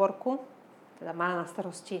networku, teda má na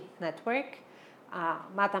starosti network a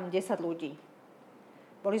má tam 10 ľudí.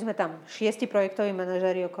 Boli sme tam 6 projektoví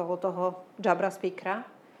manažéri okolo toho Jabra speakera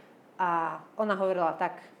a ona hovorila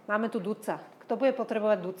tak, máme tu Duca. Kto bude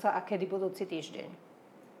potrebovať Duca a kedy budúci týždeň?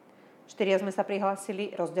 4 sme sa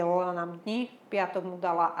prihlásili, rozdelovala nám dni, 5 mu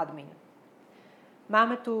dala admin.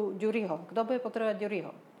 Máme tu Ďuriho. Kto bude potrebovať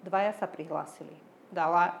Ďuriho? 2 sa prihlásili.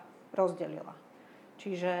 Dala, rozdelila.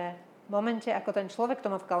 Čiže v momente, ako ten človek to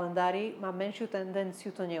má v kalendári, má menšiu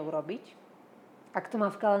tendenciu to neurobiť. Ak to má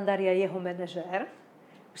v kalendári aj jeho manažér,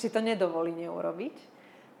 už si to nedovolí neurobiť.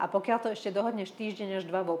 A pokiaľ to ešte dohodneš týždeň až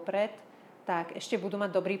 2 vopred, tak ešte budú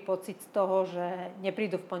mať dobrý pocit z toho, že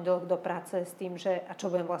neprídu v pondelok do práce s tým, že a čo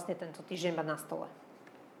budem vlastne tento týždeň mať na stole.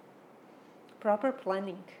 Proper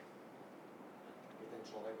planning.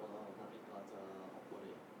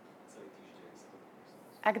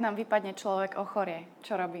 Ak nám vypadne človek ochorie,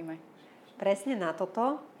 čo robíme? Presne na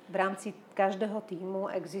toto v rámci každého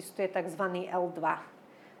tímu existuje tzv. L2.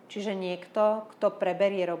 Čiže niekto, kto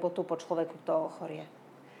preberie robotu po človeku, kto ochorie.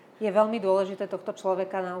 Je veľmi dôležité tohto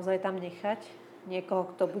človeka naozaj tam nechať.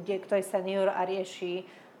 Niekoho, kto je senior a rieši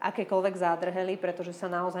akékoľvek zádrhely, pretože sa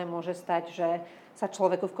naozaj môže stať, že sa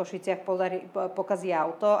človeku v Košiciach pokazí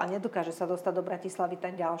auto a nedokáže sa dostať do Bratislavy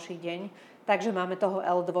ten ďalší deň. Takže máme toho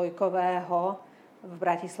L2-kového v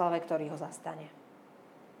Bratislave, ktorý ho zastane.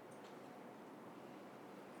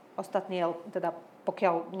 Ostatní, teda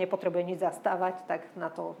pokiaľ nepotrebuje nič zastávať, tak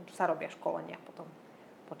na to sa robia školenia potom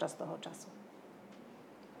počas toho času.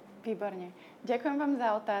 Výborne. Ďakujem vám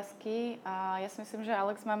za otázky. Ja si myslím, že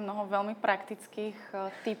Alex má mnoho veľmi praktických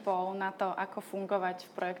tipov na to, ako fungovať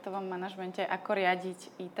v projektovom manažmente, ako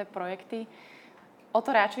riadiť IT projekty. O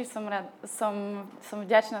to radšej som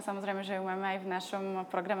vďačná samozrejme, že ju máme aj v našom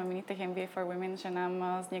programe Minitech MBA for Women, že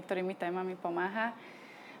nám s niektorými témami pomáha.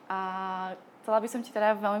 A chcela by som ti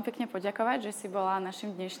teda veľmi pekne poďakovať, že si bola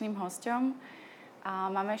našim dnešným hosťom.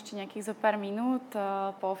 A máme ešte nejakých zo pár minút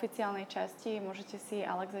po oficiálnej časti. Môžete si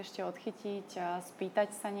Alex ešte odchytiť,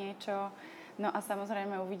 spýtať sa niečo. No a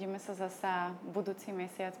samozrejme uvidíme sa zasa budúci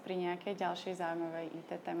mesiac pri nejakej ďalšej zaujímavej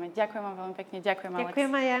IT téme. Ďakujem vám veľmi pekne. Ďakujem, Alex.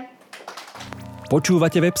 Ďakujem aj ja.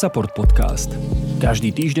 Počúvate WebSupport podcast.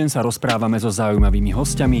 Každý týždeň sa rozprávame so zaujímavými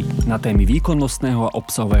hostiami na témy výkonnostného a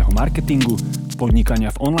obsahového marketingu,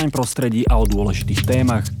 podnikania v online prostredí a o dôležitých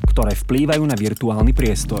témach, ktoré vplývajú na virtuálny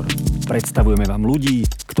priestor. Predstavujeme vám ľudí,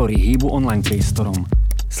 ktorí hýbu online priestorom.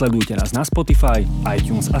 Sledujte nás na Spotify,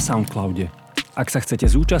 iTunes a Soundcloude. Ak sa chcete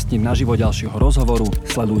zúčastniť naživo ďalšieho rozhovoru,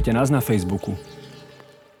 sledujte nás na Facebooku.